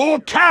boats. Or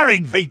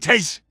carrying fleet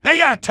is. They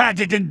are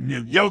targeted in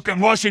New York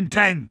and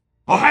Washington.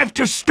 I have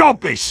to stop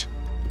this.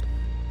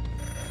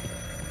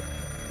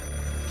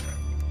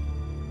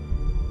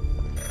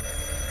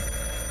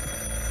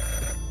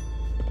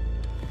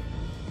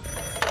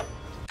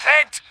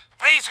 Clint,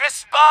 please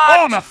respond!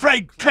 I'm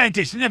afraid Clint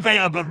isn't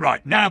available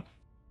right now.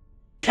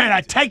 Can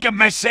I take a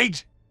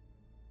message?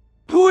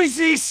 Who is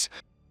this?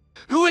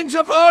 Who in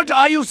the world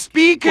are you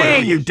speaking?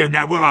 Well, you do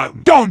know where I...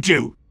 Don't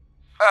you?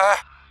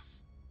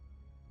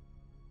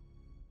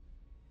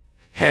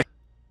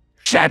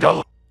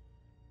 Shadow.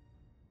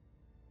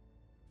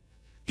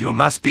 You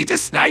must be the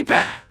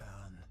sniper.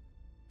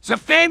 The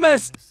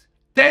famous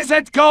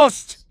desert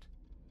ghost.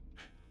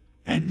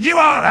 And you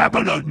are a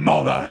blood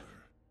mother.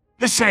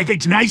 The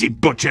second nazy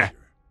butcher.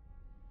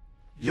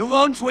 You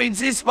won't win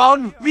this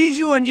one. With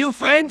you and your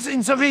friends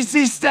in the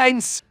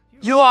resistance.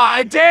 You are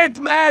a dead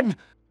man.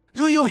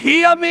 Do you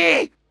hear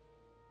me?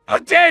 A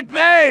dead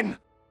man.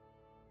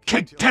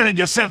 Keep telling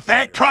yourself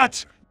that,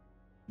 Krotz.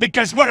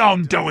 Because what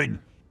I'm doing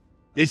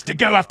is to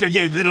go after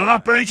you, little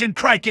Operation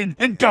Kraken,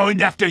 and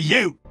going after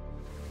you.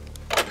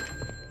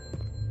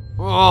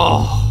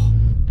 Oh.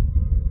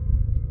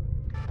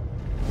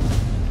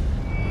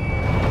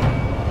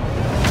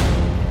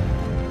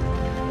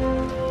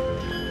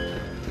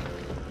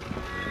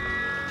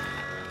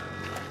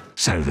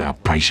 So the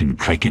Operation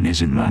Kraken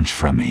isn't launched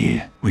from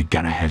here. We're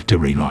gonna have to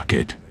relock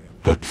it.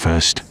 But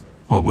first,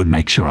 I would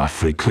make sure I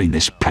free clean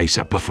this place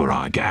up before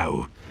I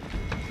go.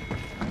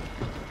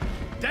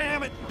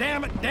 Damn it,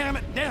 damn it, damn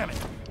it, damn it.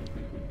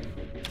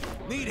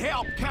 Need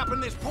help capping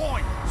this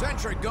point.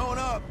 Sentry going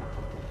up.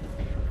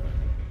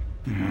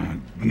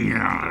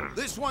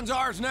 This one's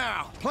ours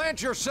now.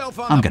 Plant yourself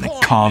on I'm the gonna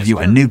point, carve you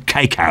a mister. new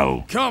cake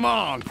hole. Come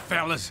on,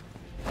 fellas.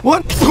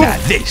 What? Now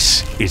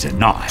this is a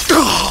knife.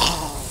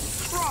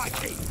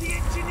 Crikey, the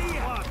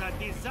engineer! What a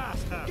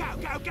disaster! Go,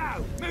 go,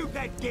 go! Move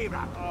that gear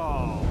up!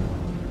 Oh.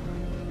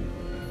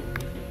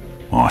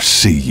 I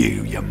see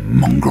you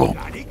mongrel.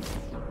 Buddy.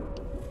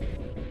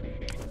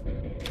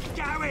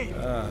 Go in!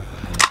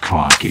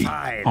 Crikey,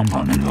 I'm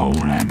running low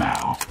on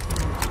ammo.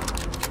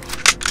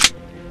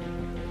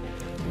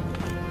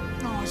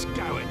 Nice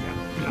going, you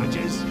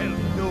bludgers. Tell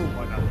no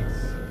one of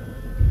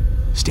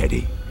this.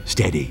 Steady,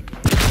 steady.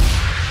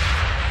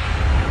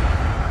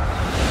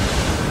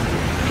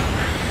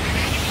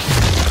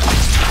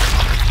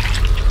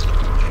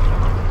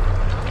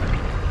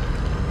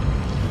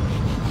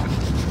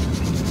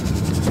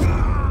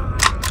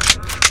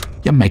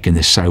 You're making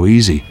this so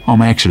easy.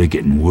 I'm actually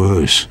getting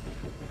worse.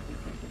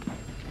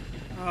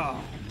 Oh,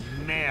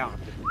 merde.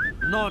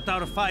 Not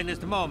our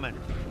finest moment.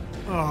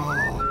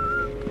 Oh.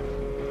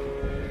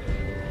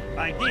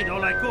 I did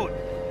all I could.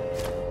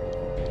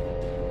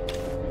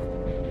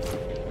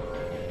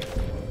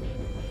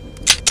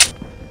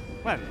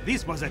 Well,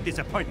 this was a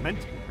disappointment.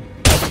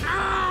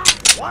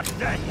 What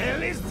the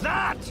hell is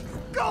that?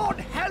 God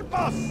help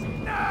us!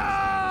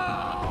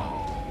 No!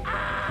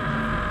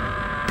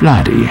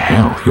 Bloody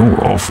hell,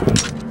 you're awful.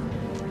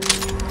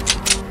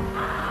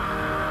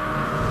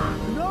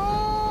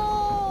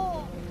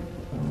 No!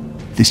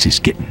 This is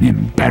getting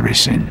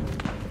embarrassing.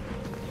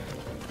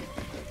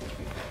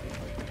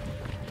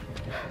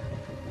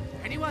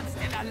 Anyone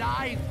still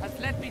alive has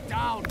let me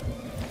down.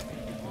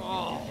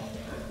 Oh.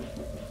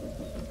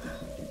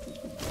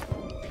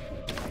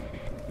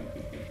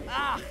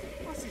 Ah,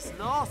 what is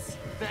lost?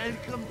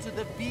 Welcome to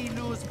the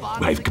B-News bar.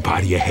 Wave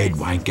goodbye to your head,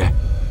 wanker.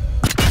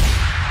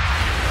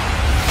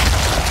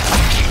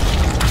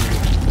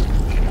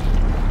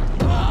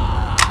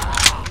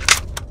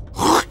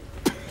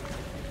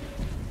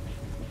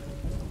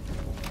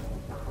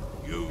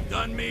 You've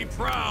done me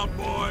proud,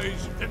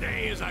 boys.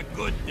 Today is a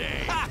good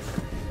day. Ha!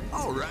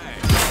 All right.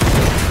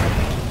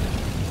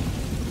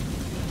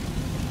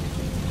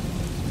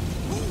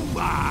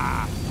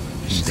 Ah!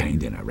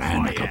 Standing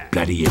around like a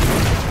bloody idiot.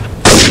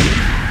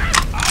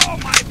 Oh,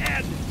 my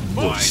head!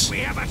 Boys, Wuss. we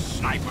have a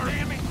sniper.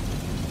 Damn it!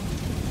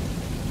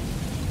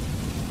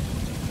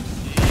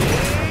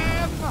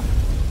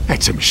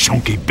 That's some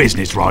shonky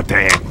business right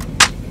there.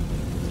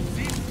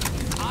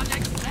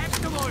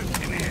 Unacceptable!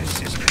 Come here,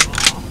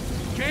 sister-in-law.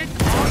 Get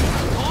on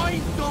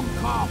point,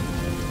 Dummkopf!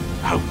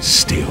 Hold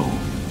still.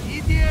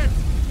 Idiot!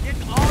 Get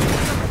on to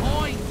the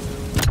point!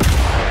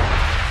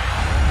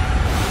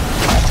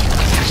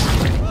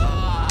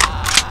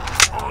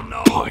 Oh,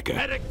 no! Tiger.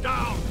 Medic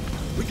down!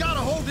 We gotta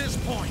hold this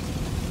point!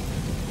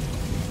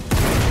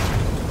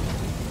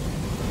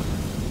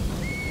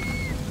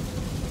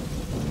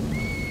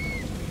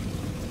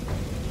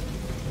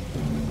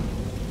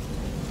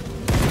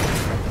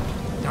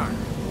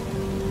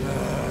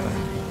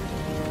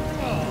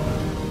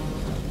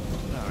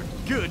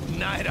 Good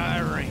night,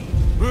 Irene.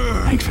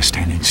 Thanks for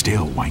standing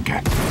still,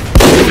 wanker.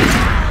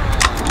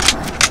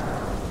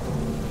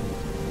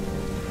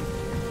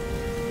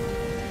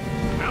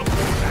 Well,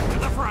 back to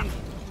the front.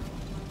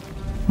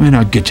 Where'd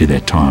I get you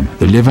that time?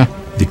 The liver?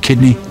 The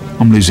kidney?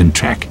 I'm losing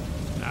track.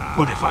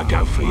 What if I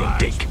go for your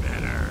dick?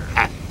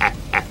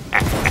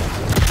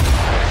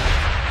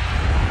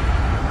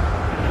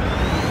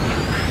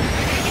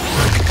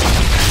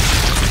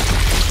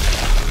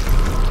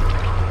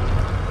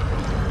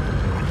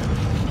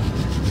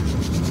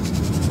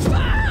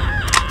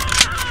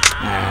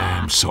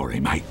 I'm sorry,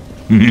 mate.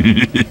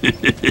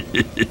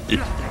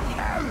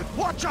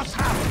 What just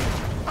happened?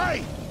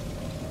 Hey!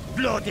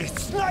 Bloody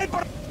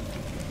sniper!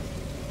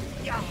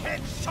 Your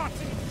head shot,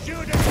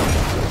 Judas!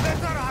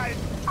 Leatherhide!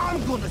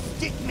 I'm gonna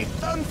stick me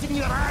thumbs in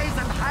your eyes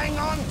and hang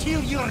on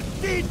till you're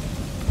dead.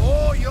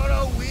 Oh, you're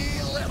a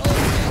wee little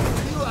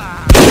thing, you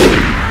are.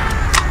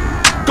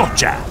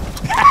 Gotcha!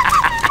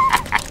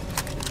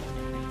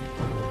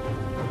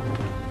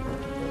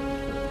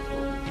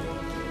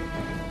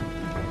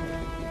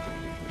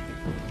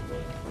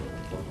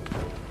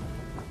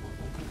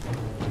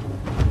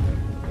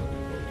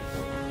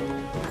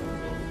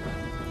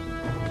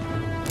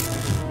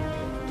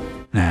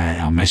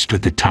 I messed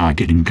with the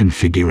targeting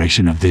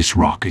configuration of this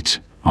rocket.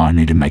 I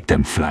need to make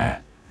them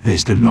flare.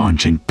 There's the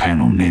launching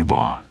panel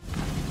nearby.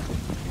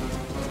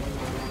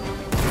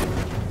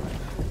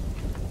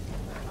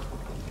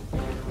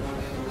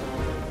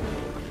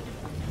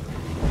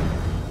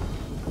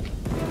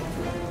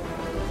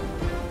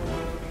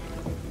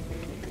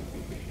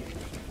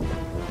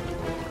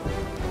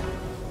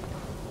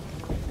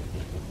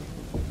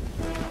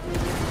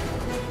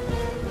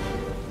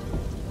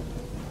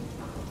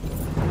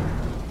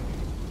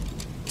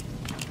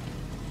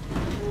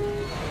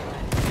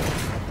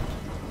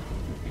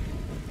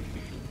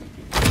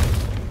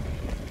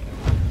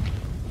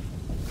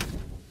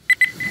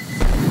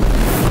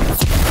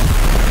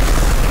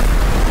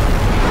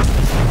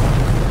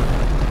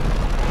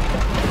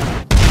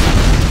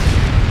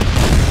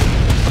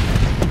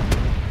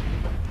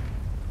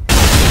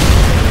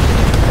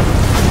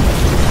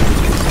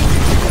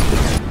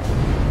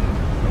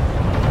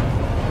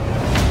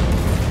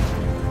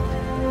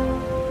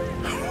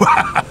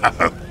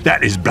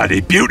 That is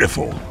bloody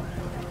beautiful.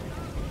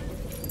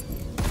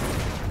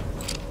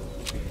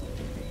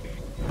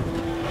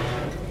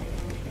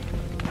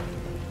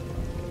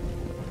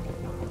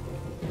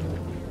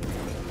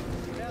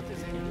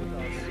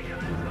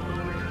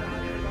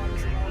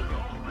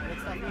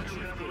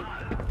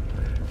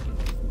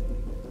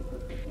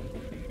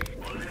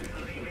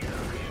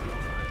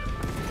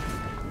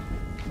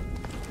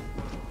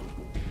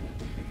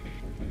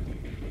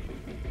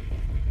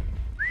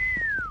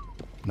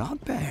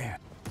 Not bad.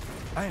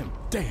 I am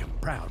damn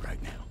proud right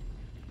now.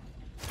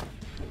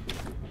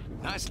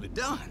 Nicely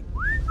done.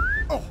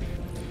 Oh.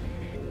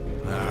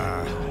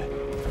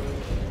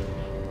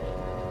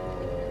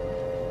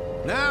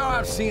 Now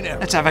I've seen it.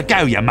 Let's have a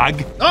go, you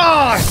mug.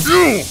 Ah,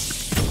 you!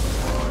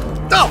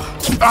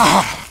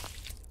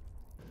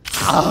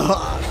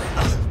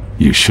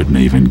 You shouldn't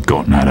even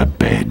gotten out of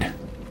bed.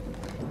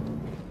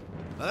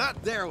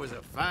 That there was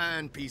a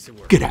fine piece of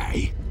work.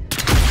 G'day.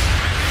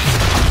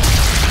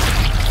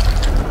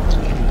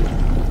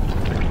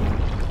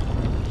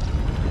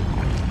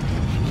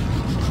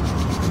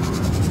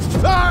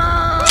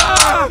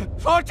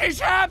 What is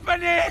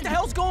happening? What the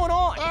hell's going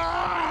on?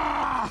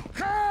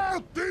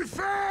 Help!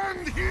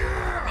 Defend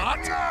here!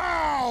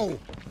 Now!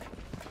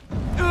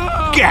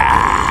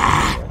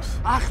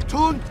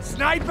 Achtung!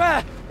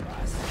 Sniper!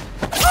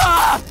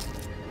 Ah!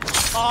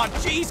 Oh,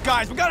 jeez,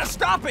 guys, we gotta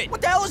stop it!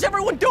 What the hell is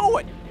everyone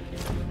doing?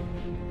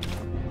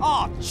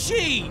 Oh,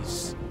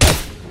 jeez!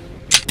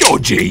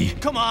 Dodgy!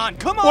 Come on,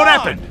 come on! What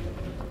happened?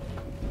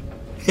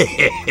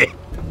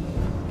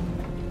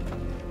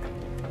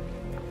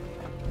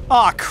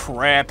 Oh,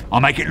 crap.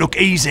 I'll make it look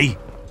easy.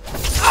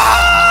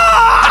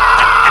 Ah!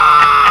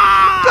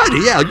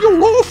 Bloody hell,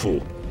 you're awful.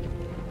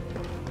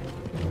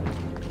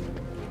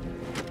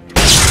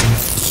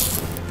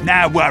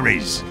 No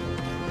worries.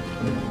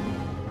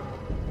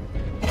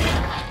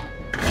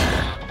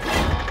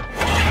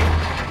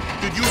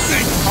 Did you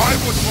think I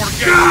would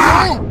forget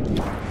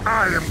you?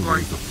 I am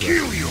going to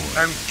kill you,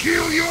 and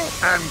kill you,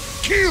 and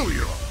kill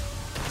you!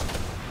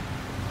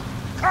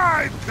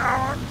 Hide,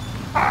 coward!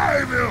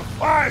 I will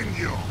find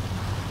you!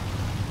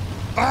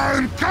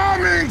 I'm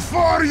coming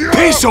for you!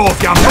 Piss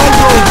off, you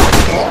mongrel!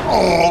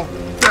 Uh-oh!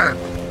 Dead!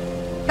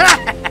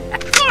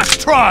 Nice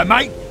try,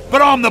 mate,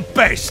 but I'm the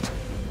best.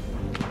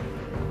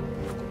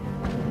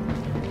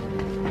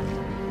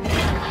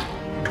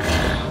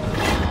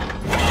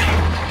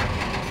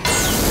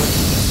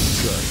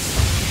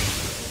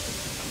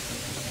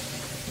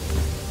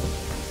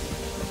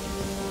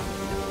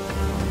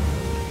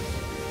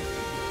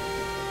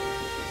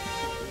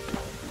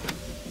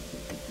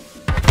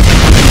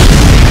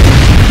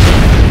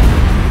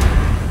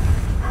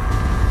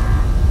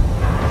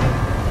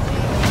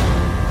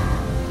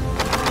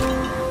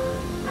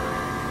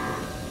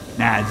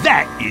 Now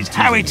that is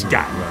how it's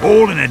done,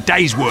 all in a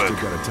day's work.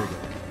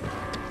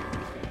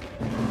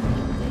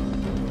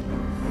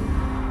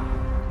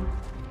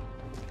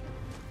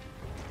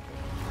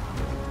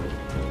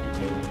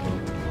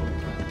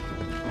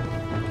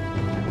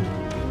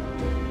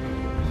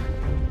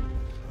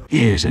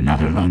 Here's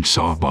another lunch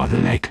saw by the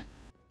lake.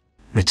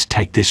 Let's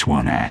take this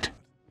one out.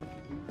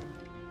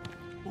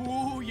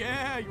 Ooh,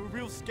 yeah, you're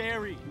real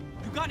scary.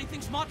 You got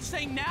anything smart to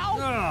say now?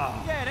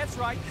 Yeah, that's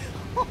right.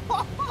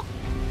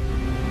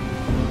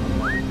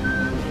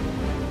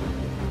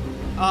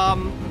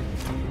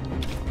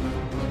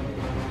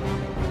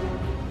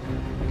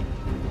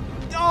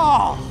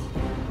 Oh!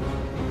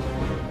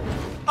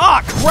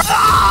 Ah, crap!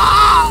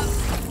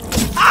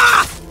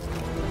 Ah!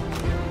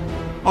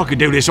 I could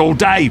do this all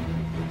day.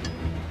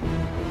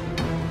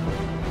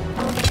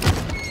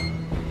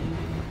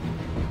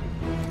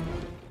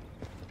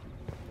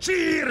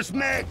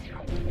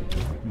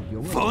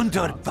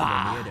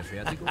 Wunderbar.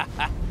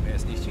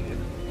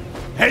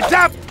 Heads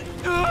up!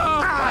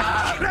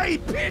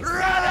 Creep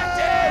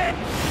insanity!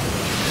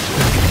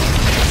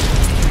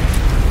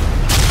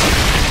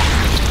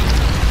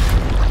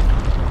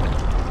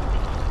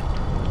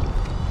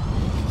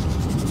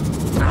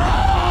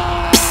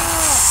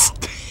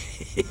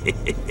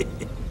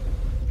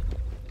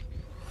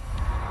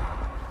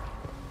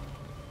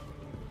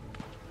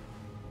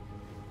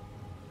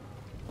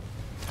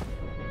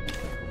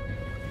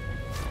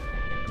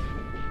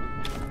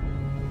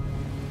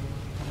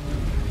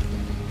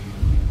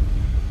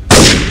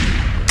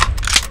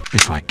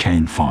 If I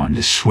can find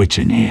a switch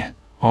in here,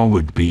 I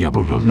would be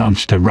able to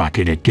launch the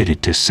rocket and get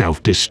it to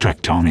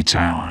self-destruct on its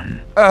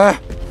own.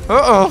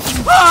 Uh-oh.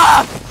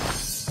 Ah!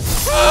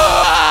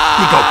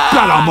 You got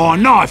blood on my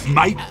knife,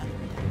 mate!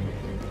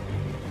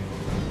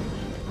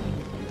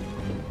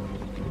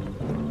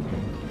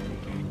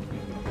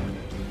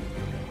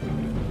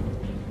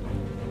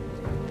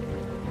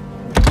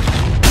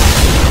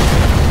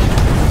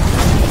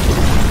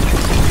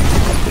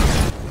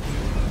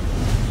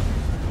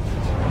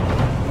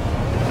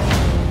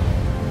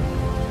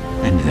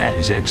 And that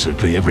is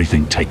absolutely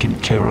everything taken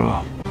care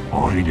of.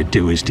 All I need to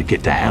do is to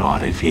get the hell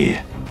out of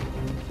here.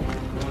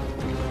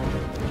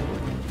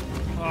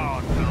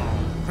 Oh no,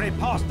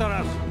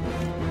 preposterous!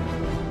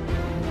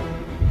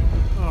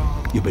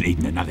 You've been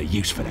eating another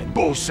use for that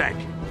ballsack.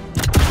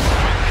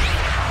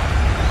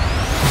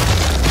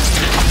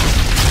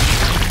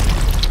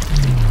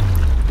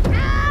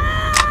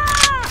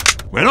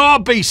 Well, I'll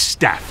be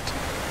stuffed.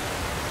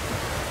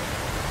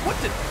 What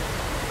the?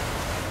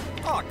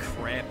 Oh,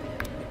 crap.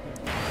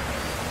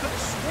 Could have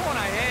sworn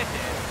I had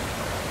that.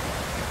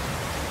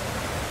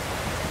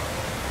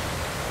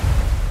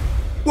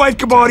 Wave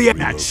goodbye to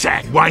that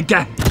sack,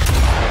 wanker.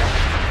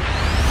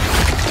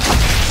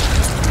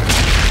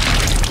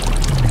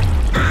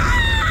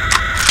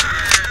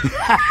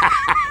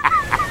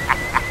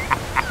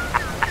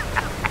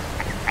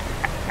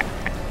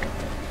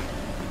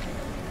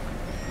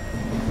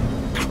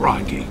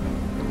 Crikey.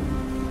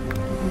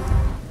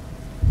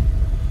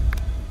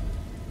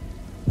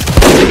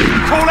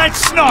 Call that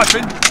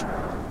sniping?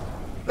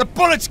 The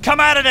bullets come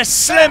out of the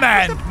slim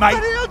hand, mate.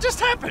 What the hell just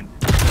happened?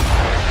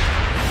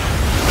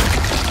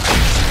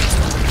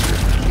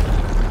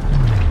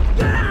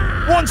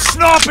 One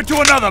sniper to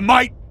another,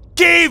 mate.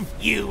 Give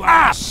You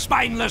are a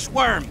spineless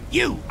worm.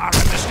 You are a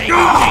mistaken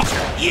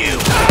creature. You.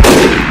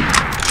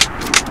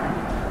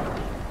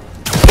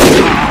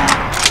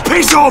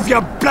 Piss off, you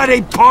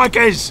bloody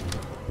pikers!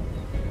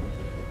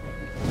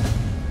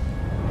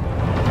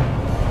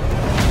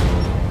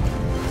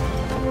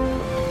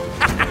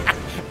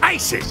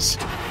 aces.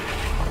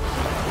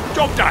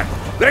 Job done.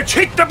 Let's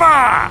hit the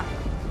bar.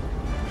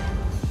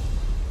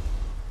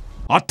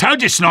 I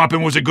told you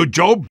sniping was a good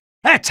job.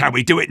 That's how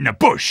we do it in the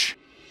bush.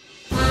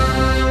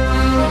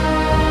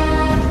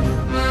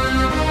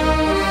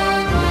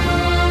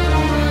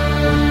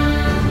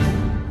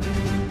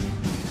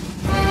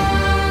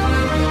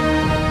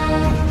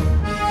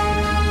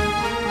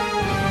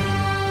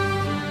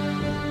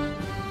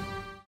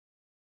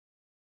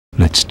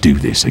 Let's do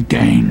this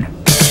again.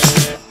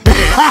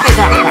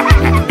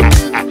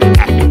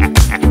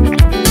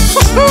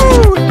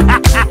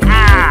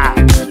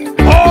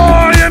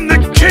 I am the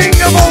King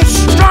of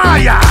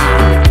Australia!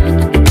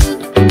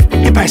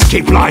 You best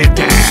keep lying